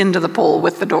 times into the pole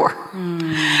with the door.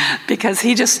 Because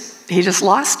he just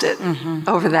lost it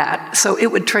over that. So it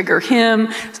would trigger him.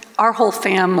 Our whole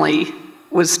family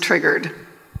was triggered.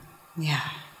 Yeah.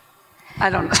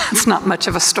 It's not much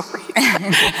of a story.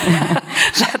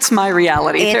 That's my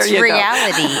reality. It's there you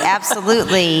reality, go.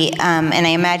 Absolutely. And I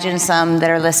imagine some that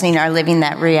are listening are living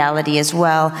that reality as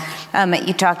well.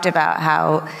 You talked about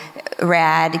how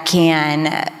RAD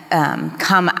can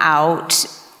come out.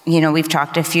 We've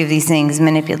talked a few of these things,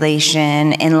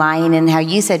 manipulation and lying, and how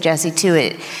you said, Jessie,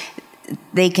 too,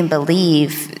 they can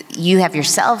believe you have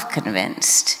yourself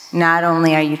convinced. Not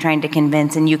only are you trying to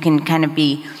convince, and you can kind of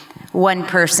be one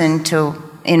person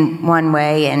in one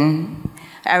way. And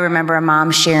I remember a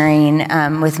mom sharing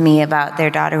with me about their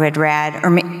daughter who had RAD,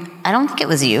 I don't think it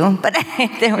was you, but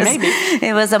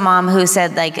it was a mom who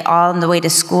said, like, all on the way to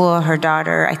school, her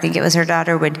daughter, I think it was her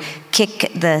daughter, would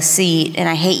kick the seat, and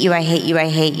I hate you, I hate you, I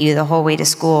hate you, the whole way to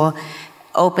school,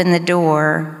 open the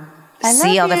door,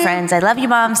 see all the friends, I love you,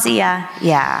 Mom, see ya.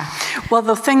 Yeah. Well,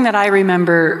 the thing that I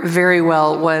remember very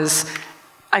well was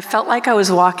I felt like I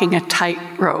was walking a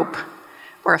tightrope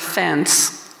or a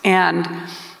fence, and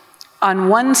on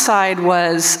one side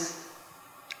was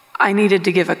I needed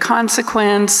to give a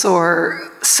consequence or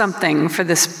something for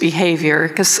this behavior,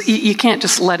 because you can't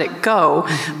just let it go.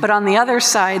 Mm-hmm. But on the other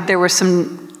side, there were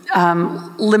some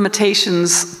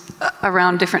limitations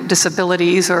around different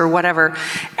disabilities or whatever,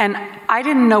 and I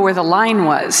didn't know where the line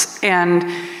was. And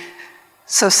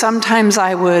so sometimes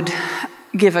I would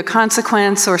give a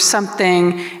consequence or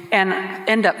something and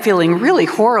end up feeling really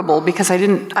horrible because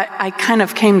I kind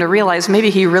of came to realize maybe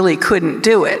he really couldn't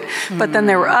do it. Mm. But then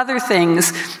there were other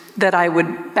things that I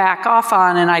would back off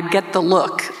on, and I'd get the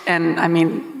look. And I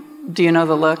mean, do you know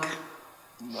the look?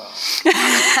 No.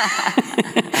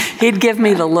 He'd give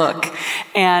me the look,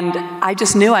 and I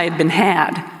just knew I had been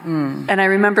had. Mm. And I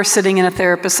remember sitting in a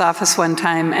therapist's office one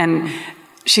time, and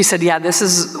she said, yeah, this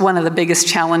is one of the biggest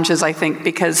challenges, I think,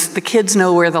 because the kids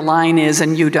know where the line is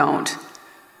and you don't.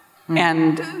 Mm.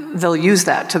 And they'll use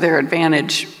that to their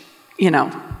advantage,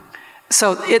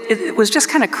 So it was just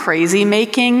kind of crazy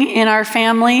making in our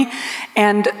family,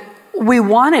 and we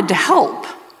wanted to help.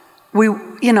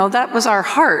 That was our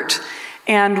heart.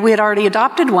 And we had already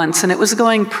adopted once, and it was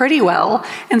going pretty well.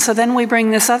 And so then we bring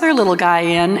this other little guy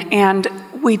in, and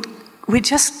we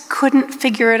just couldn't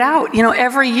figure it out.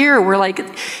 Every year we're like,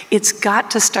 it's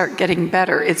got to start getting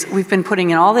better. We've been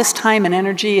putting in all this time and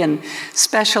energy and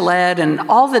special ed and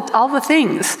all the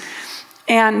things.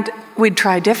 And we'd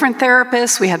try different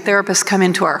therapists. We had therapists come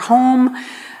into our home.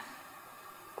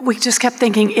 We just kept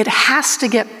thinking, it has to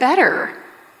get better.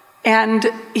 And,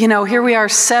 here we are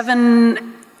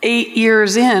 7-8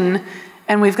 years in,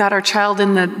 and we've got our child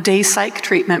in the day psych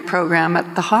treatment program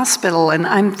at the hospital. And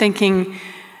I'm thinking,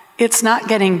 it's not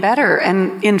getting better.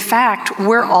 And in fact,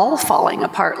 we're all falling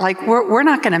apart. Like, we're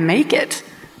not going to make it.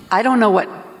 I don't know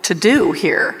what to do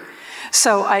here.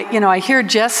 So I hear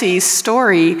Jessie's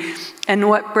story, and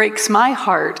what breaks my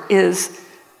heart is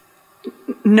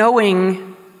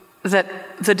knowing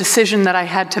that the decision that I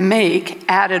had to make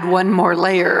added one more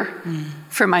layer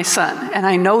for my son. And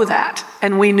I know that,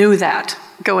 and we knew that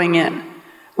going in.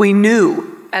 We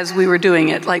knew as we were doing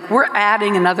it, like, we're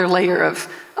adding another layer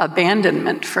of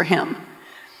abandonment for him.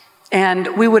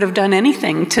 And we would have done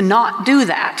anything to not do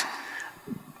that.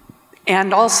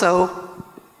 And also,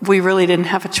 we really didn't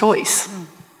have a choice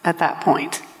at that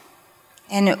point.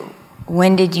 And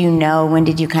when did you know, when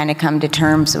did you kind of come to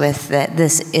terms with that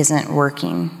this isn't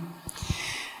working?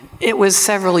 It was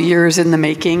several years in the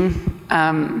making.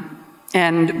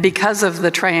 And because of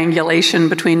the triangulation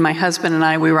between my husband and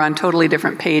I, we were on totally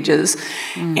different pages.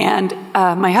 Mm. And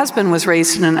my husband was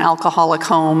raised in an alcoholic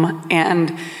home.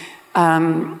 And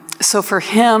so for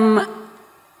him,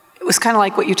 it was kind of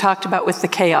like what you talked about with the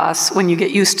chaos. When you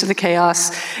get used to the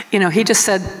chaos, he just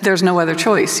said, there's no other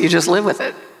choice. You just live with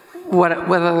it. What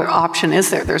other option is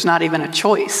there? There's not even a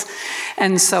choice.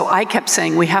 And so I kept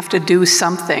saying, we have to do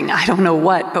something. I don't know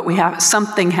what, but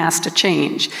something has to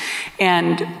change.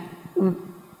 And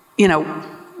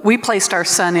we placed our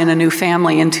son in a new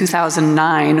family in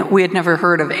 2009. We had never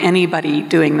heard of anybody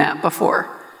doing that before.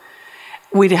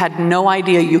 We had no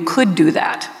idea you could do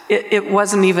that. It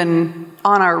wasn't even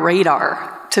on our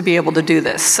radar to be able to do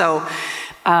this. So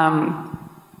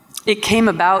it came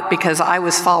about because I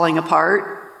was falling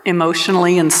apart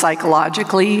emotionally and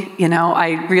psychologically.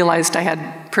 I realized I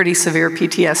had pretty severe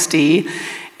PTSD.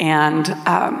 And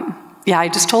I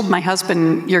just told my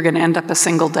husband, you're going to end up a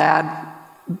single dad.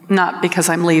 Not because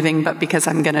I'm leaving, but because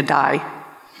I'm going to die.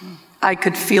 I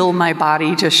could feel my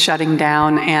body just shutting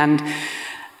down, and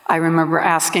I remember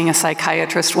asking a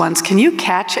psychiatrist once, can you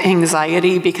catch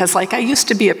anxiety? Because I used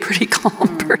to be a pretty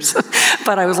calm person,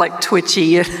 but I was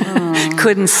twitchy and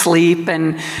couldn't sleep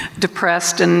and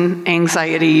depressed and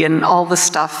anxiety and all the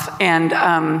stuff. And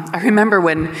I remember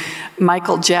when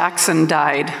Michael Jackson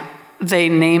died, they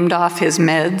named off his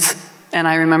meds, and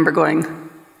I remember going,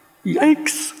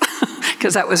 yikes,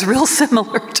 because that was real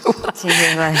similar to what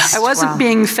I wasn't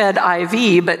being fed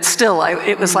IV, but still,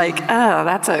 it was like, oh,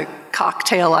 that's a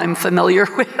cocktail I'm familiar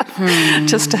with,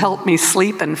 just to help me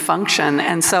sleep and function.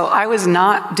 And so I was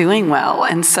not doing well.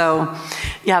 And so,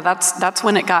 yeah, that's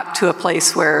when it got to a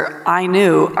place where I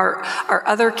knew our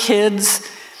other kids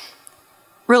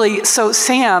really, so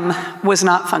Sam was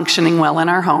not functioning well in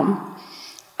our home.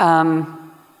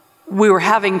 We were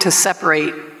having to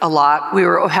separate a lot. We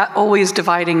were always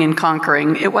dividing and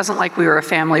conquering. It wasn't like we were a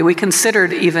family. We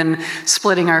considered even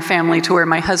splitting our family to where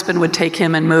my husband would take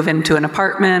him and move into an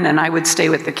apartment, and I would stay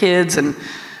with the kids, and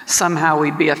somehow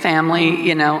we'd be a family,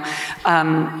 you know,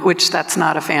 which that's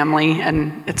not a family,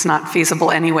 and it's not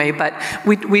feasible anyway. But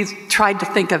we tried to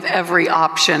think of every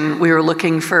option. We were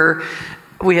looking for.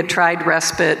 We had tried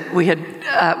respite. We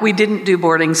didn't do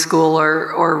boarding school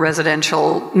or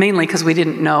residential, mainly because we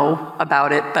didn't know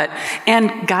about it.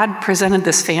 And God presented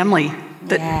this family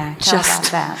that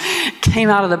just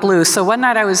came out of the blue. So one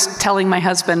night I was telling my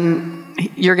husband,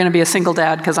 "You're going to be a single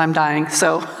dad because I'm dying."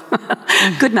 So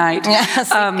good night. Yes,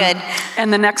 good.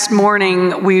 And the next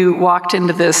morning we walked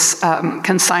into this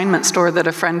consignment store that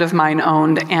a friend of mine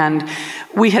owned, and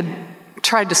we had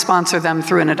tried to sponsor them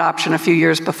through an adoption a few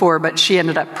years before, but she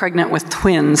ended up pregnant with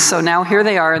twins. So now here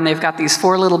they are, and they've got these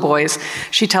 4 little boys.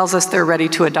 She tells us they're ready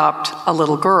to adopt a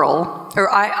little girl.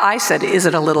 Or I said, "Is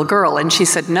it a little girl?" And she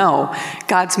said, "No,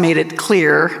 God's made it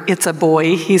clear. It's a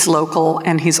boy, he's local,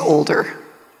 and he's older."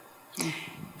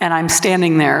 And I'm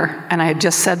standing there, and I had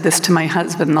just said this to my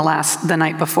husband the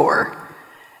night before.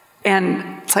 And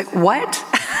it's like, what?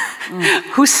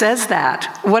 Who says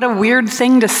that? What a weird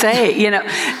thing to say, you know.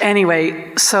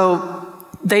 Anyway, so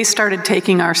they started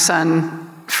taking our son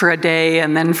for a day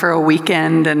and then for a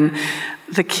weekend, and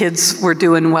the kids were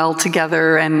doing well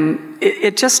together, and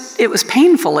it was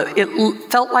painful. It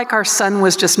felt like our son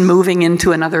was just moving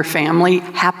into another family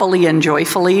happily and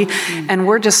joyfully, and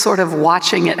we're just sort of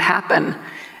watching it happen.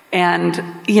 And,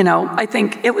 you know, I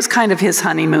think it was kind of his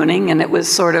honeymooning, and it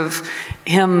was sort of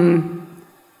him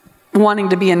wanting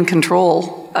to be in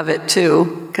control of it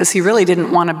too, because he really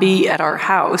didn't want to be at our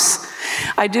house.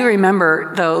 I do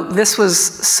remember, though, this was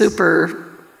super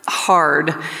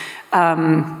hard.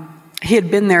 He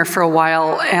had been there for a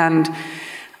while, and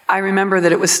I remember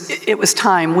that it was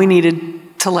time. We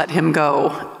needed to let him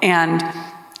go. And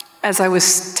as I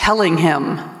was telling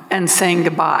him and saying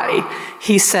goodbye,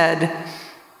 he said,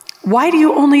 "Why do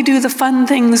you only do the fun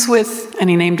things with," and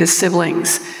he named his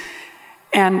siblings.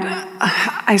 And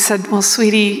I said, "Well,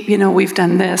 sweetie, you know, we've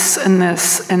done this and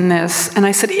this and this." And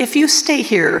I said, "If you stay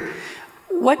here,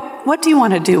 what do you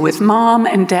want to do with Mom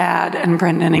and Dad and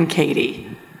Brendan and Katie?"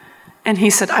 And he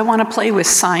said, "I want to play with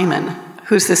Simon,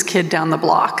 who's this kid down the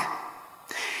block."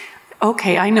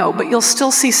 "Okay, I know, but you'll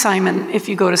still see Simon if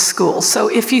you go to school. So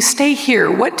if you stay here,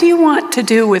 what do you want to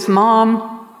do with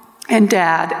Mom and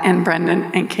Dad and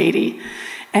Brendan and Katie?"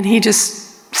 And he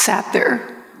just sat there.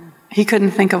 He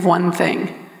couldn't think of one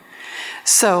thing.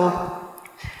 So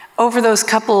over those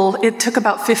it took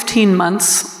about 15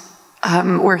 months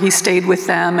where he stayed with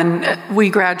them, and we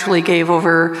gradually gave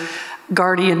over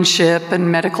guardianship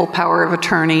and medical power of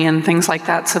attorney and things like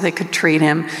that so they could treat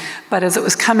him. But as it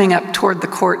was coming up toward the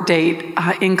court date,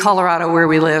 in Colorado where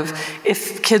we live,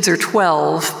 if kids are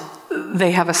 12,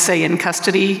 they have a say in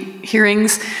custody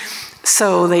hearings.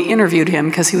 So they interviewed him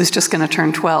because he was just going to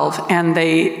turn 12, and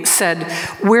they said,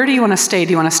 "Where do you want to stay?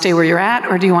 Do you want to stay where you're at,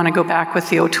 or do you want to go back with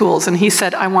the O'Tooles?" And he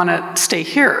said, "I want to stay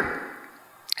here."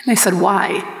 And they said,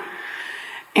 "Why?"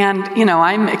 And, you know,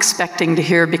 I'm expecting to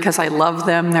hear, "Because I love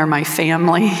them, they're my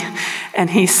family." And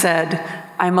he said,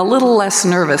 "I'm a little less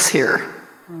nervous here."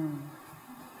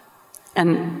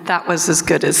 And that was as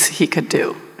good as he could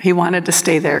do. He wanted to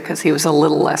stay there because he was a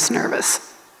little less nervous.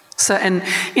 So, and,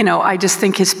 you know, I just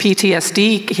think his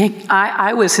PTSD,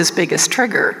 I was his biggest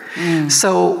trigger.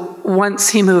 So once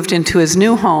he moved into his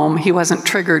new home, he wasn't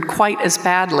triggered quite as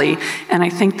badly, and I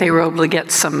think they were able to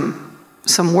get some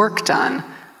work done.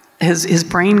 His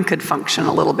brain could function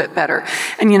a little bit better.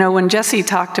 And, you know, when Jessie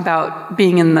talked about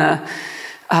being in the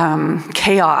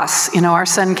chaos, you know, our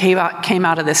son came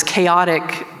out of this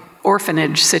chaotic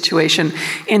orphanage situation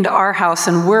into our house,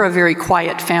 and we're a very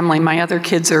quiet family. My other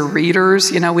kids are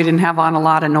readers, you know, we didn't have on a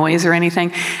lot of noise or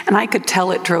anything, and I could tell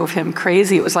it drove him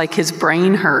crazy. It was like his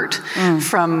brain hurt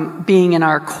from being in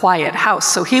our quiet house.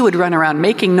 So he would run around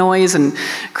making noise and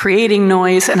creating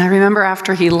noise, and I remember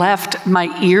after he left, my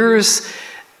ears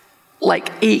like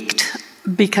ached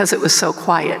because it was so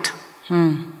quiet.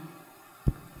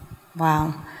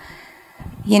 Wow.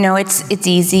 You know, it's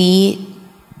easy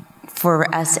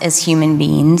for us as human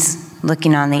beings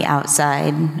looking on the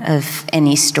outside of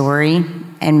any story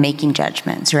and making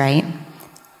judgments, right?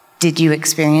 Did you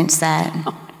experience that?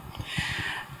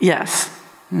 Yes.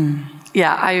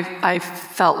 Yeah, I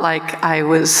felt like I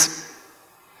was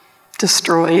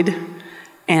destroyed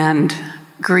and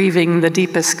grieving the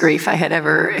deepest grief I had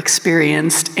ever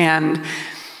experienced. And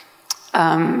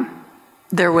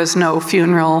there was no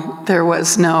funeral.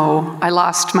 I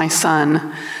lost my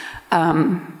son.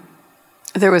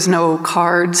 There was no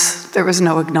cards. There was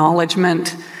no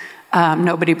acknowledgement.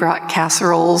 Nobody brought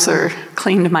casseroles or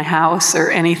cleaned my house or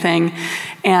anything.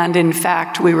 And in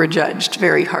fact, we were judged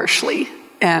very harshly.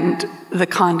 And the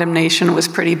condemnation was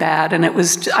pretty bad. And it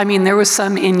was, there was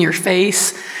some in your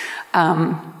face.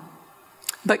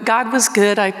 But God was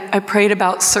good. I prayed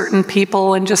about certain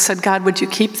people and just said, God, would you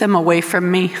keep them away from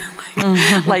me?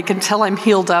 Like until I'm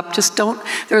healed up, just don't.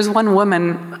 There was one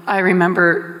woman I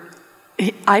remember,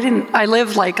 I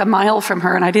lived like a mile from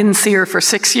her and I didn't see her for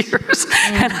 6 years.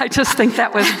 And I just think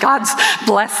that was God's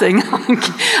blessing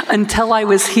until I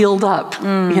was healed up.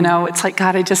 You know, it's like,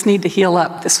 God, I just need to heal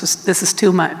up. This is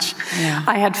too much. Yeah.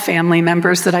 I had family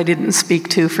members that I didn't speak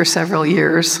to for several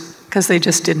years because they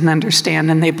just didn't understand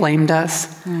and they blamed us.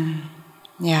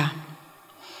 Yeah.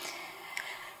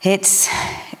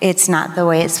 It's not the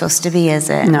way it's supposed to be, is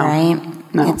it? No. Right?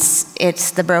 No.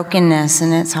 It's the brokenness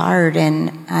and it's hard,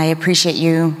 and I appreciate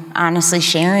you honestly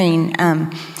sharing.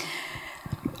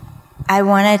 I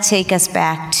want to take us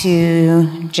back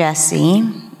to Jessie,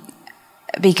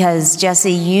 because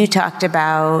Jessie, you talked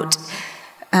about.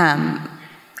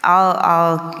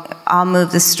 I'll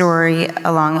move the story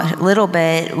along a little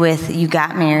bit with you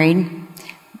got married.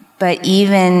 But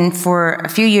even for a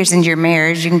few years into your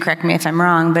marriage, you can correct me if I'm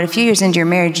wrong, but a few years into your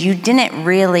marriage, you didn't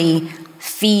really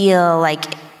feel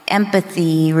like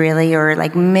empathy, really, or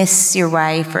like miss your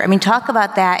wife. Talk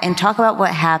about that and talk about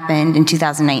what happened in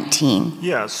 2019.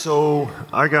 Yeah, so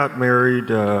I got married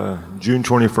June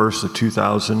 21st of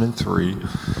 2003.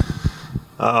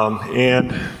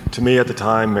 And to me at the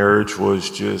time, marriage was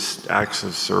just acts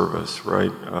of service,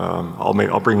 right?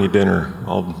 I'll bring you dinner.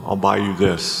 I'll buy you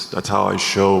this. That's how I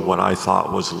show what I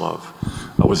thought was love.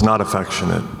 I was not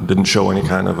affectionate. Didn't show any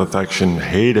kind of affection.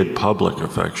 Hated public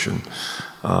affection.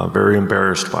 Very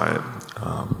embarrassed by it.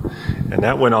 And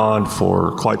that went on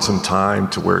for quite some time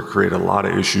to where it created a lot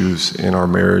of issues in our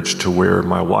marriage to where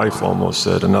my wife almost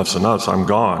said, enough's enough, I'm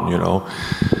gone, you know.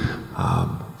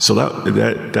 So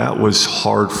that was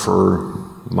hard for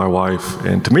my wife,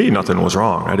 and to me, nothing was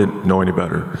wrong. I didn't know any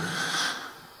better.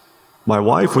 My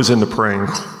wife was into praying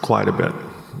quite a bit.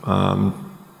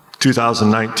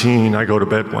 2019, I go to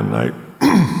bed one night,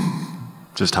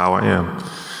 just how I am,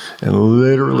 and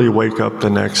literally wake up the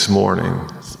next morning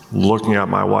looking at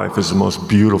my wife as the most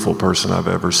beautiful person I've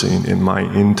ever seen in my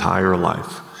entire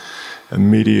life.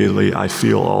 Immediately, I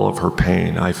feel all of her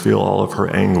pain. I feel all of her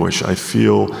anguish. I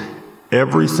feel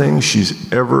everything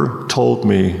she's ever told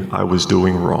me I was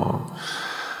doing wrong.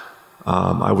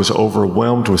 I was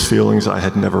overwhelmed with feelings I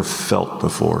had never felt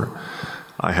before.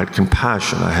 I had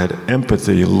compassion. I had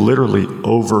empathy literally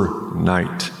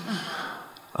overnight.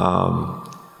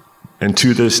 And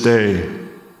to this day,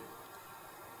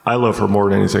 I love her more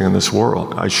than anything in this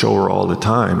world. I show her all the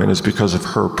time, and it's because of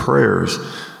her prayers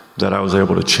that I was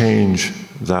able to change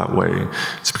that way.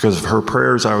 It's because of her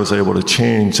prayers I was able to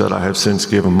change that I have since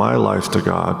given my life to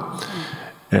God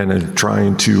and am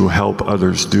trying to help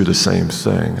others do the same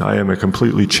thing. I am a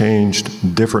completely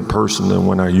changed, different person than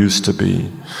when I used to be.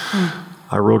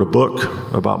 I wrote a book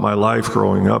about my life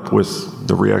growing up with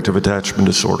the reactive attachment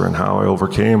disorder and how I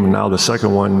overcame, and now the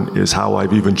second one is how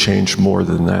I've even changed more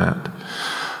than that.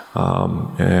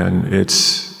 And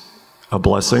it's a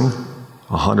blessing,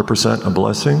 100% a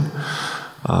blessing.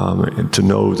 And to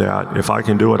know that if I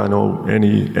can do it, I know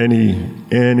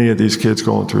any of these kids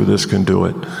going through this can do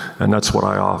it. And that's what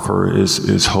I offer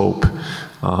is hope,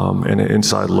 and an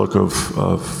inside look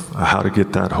of how to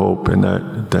get that hope, and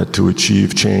that to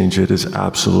achieve change, it is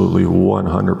absolutely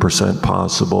 100%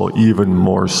 possible, even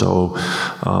more so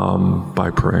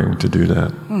by praying to do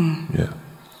that. Yeah.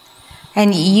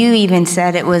 And you even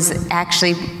said it was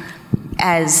actually,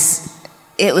 as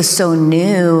it was so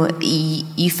new,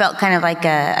 you felt kind of like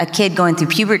a kid going through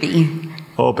puberty.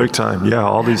 Oh, big time. Yeah,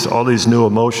 all these new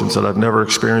emotions that I've never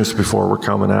experienced before were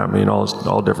coming at me in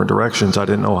all different directions. I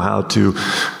didn't know how to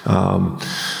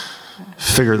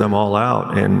figure them all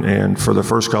out. And for the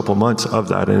first couple months of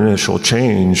that initial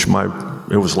change,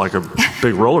 it was like a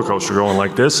big roller coaster going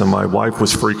like this, and my wife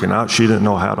was freaking out. She didn't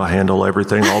know how to handle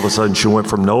everything. All of a sudden, she went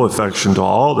from no affection to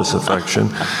all this affection.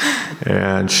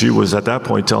 And she was at that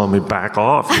point telling me, back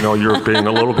off, you're being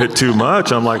a little bit too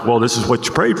much. I'm like, well, this is what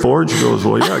you prayed for. And she goes,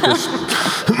 well, yeah, I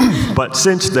guess. But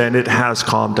since then, it has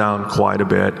calmed down quite a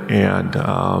bit. And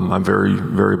I'm very,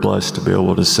 very blessed to be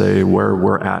able to say where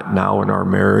we're at now in our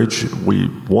marriage.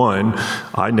 One,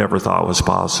 I never thought was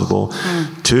possible.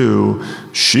 2,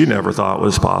 she never thought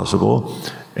was possible.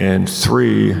 And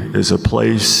 3 is a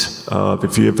place of,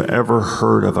 if you've ever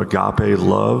heard of agape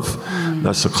love,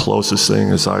 that's the closest thing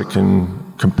as I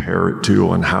can compare it to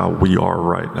on how we are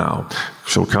right now.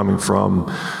 So coming from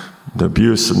the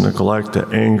abuse and neglect, the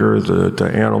anger, the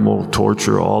animal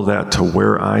torture, all that, to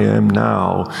where I am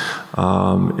now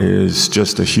is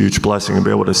just a huge blessing. And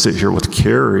be able to sit here with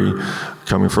Carrie,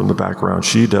 coming from the background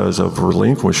she does of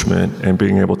relinquishment and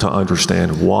being able to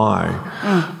understand why,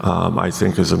 I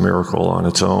think is a miracle on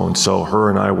its own. So her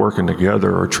and I working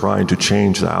together are trying to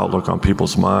change the outlook on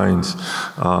people's minds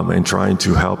and trying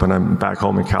to help. And I'm back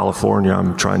home in California.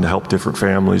 I'm trying to help different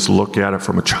families look at it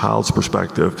from a child's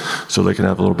perspective so they can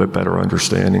have a little bit better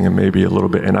understanding and maybe a little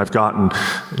bit. And I've gotten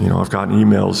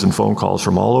emails and phone calls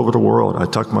from all over the world. I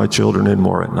tuck my children in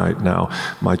more at night now.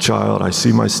 My child, I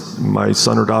see my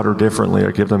son or daughter differently. I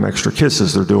give them extra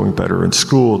kisses. They're doing better in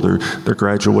school. They're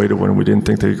graduated when we didn't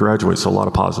think they'd graduate. So a lot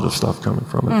of positive stuff coming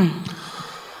from it.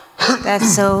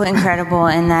 That's so incredible,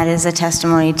 and that is a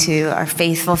testimony to our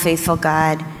faithful, faithful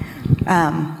God.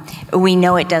 We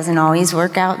know it doesn't always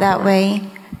work out that way,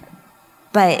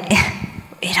 but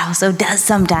it also does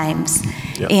sometimes.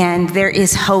 Yep. And there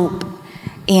is hope,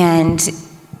 and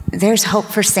there's hope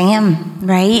for Sam,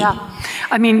 right? Yeah.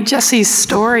 I mean, Jesse's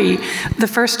story, the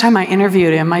first time I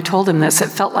interviewed him, I told him this. It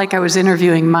felt like I was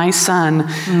interviewing my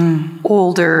son,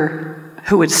 older,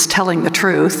 who was telling the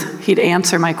truth. He'd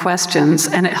answer my questions,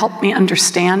 and it helped me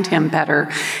understand him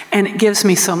better. And it gives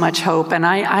me so much hope. And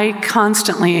I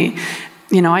constantly,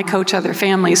 I coach other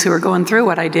families who are going through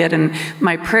what I did, and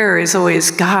my prayer is always,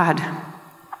 God,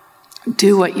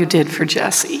 do what you did for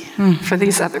Jesse, for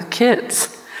these other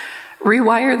kids.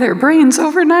 Rewire their brains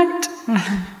overnight.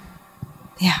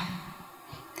 Yeah.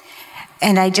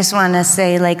 And I just want to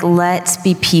say, let's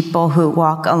be people who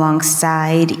walk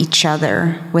alongside each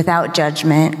other without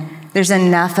judgment. There's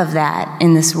enough of that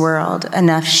in this world,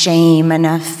 enough shame,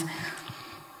 enough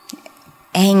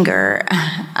anger,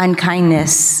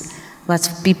 unkindness.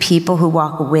 Let's be people who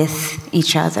walk with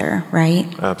each other, right?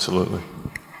 Absolutely.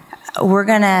 We're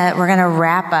gonna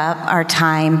wrap up our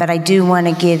time, but I do want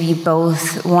to give you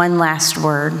both one last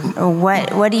word.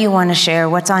 What do you want to share?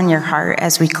 What's on your heart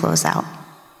as we close out?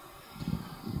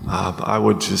 I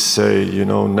would just say,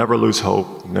 never lose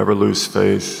hope, never lose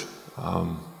faith.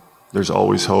 There's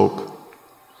always hope.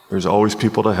 There's always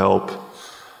people to help.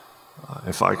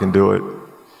 If I can do it,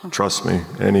 trust me,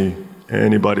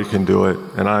 anybody can do it.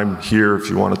 And I'm here if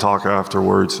you want to talk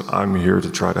afterwards. I'm here to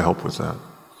try to help with that.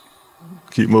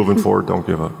 Keep moving forward. Don't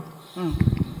give up.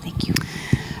 Thank you.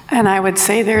 And I would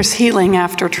say there's healing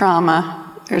after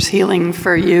trauma. There's healing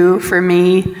for you, for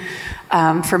me,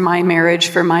 for my marriage,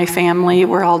 for my family.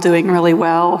 We're all doing really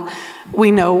well.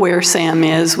 We know where Sam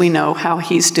is. We know how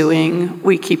he's doing.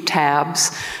 We keep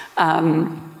tabs. God's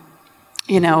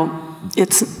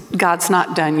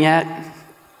not done yet.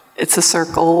 It's a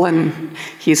circle, and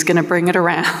he's going to bring it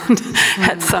around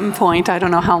at some point. I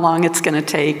don't know how long it's going to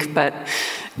take, but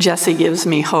Jesse gives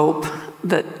me hope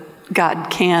that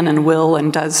God can and will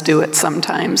and does do it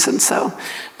sometimes. And so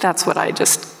that's what I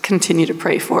just continue to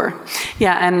pray for.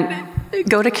 Yeah, and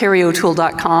go to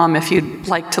carrieotoole.com if you'd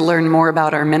like to learn more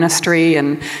about our ministry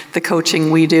and the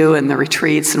coaching we do and the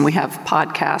retreats. And we have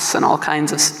podcasts and all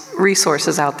kinds of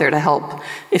resources out there to help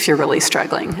if you're really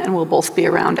struggling. And we'll both be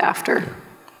around after.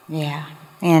 Yeah.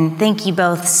 And thank you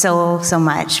both so, so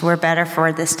much. We're better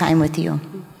for this time with you.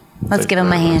 Let's give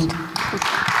them a hand.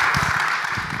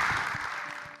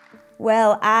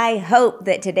 Well, I hope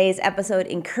that today's episode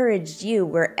encouraged you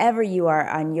wherever you are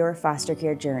on your foster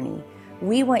care journey.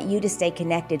 We want you to stay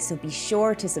connected, so be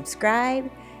sure to subscribe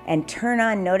and turn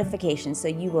on notifications so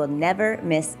you will never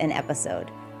miss an episode.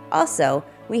 Also,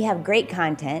 we have great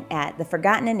content at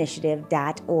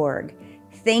theforgotteninitiative.org.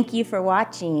 Thank you for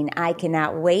watching. I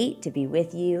cannot wait to be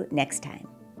with you next time.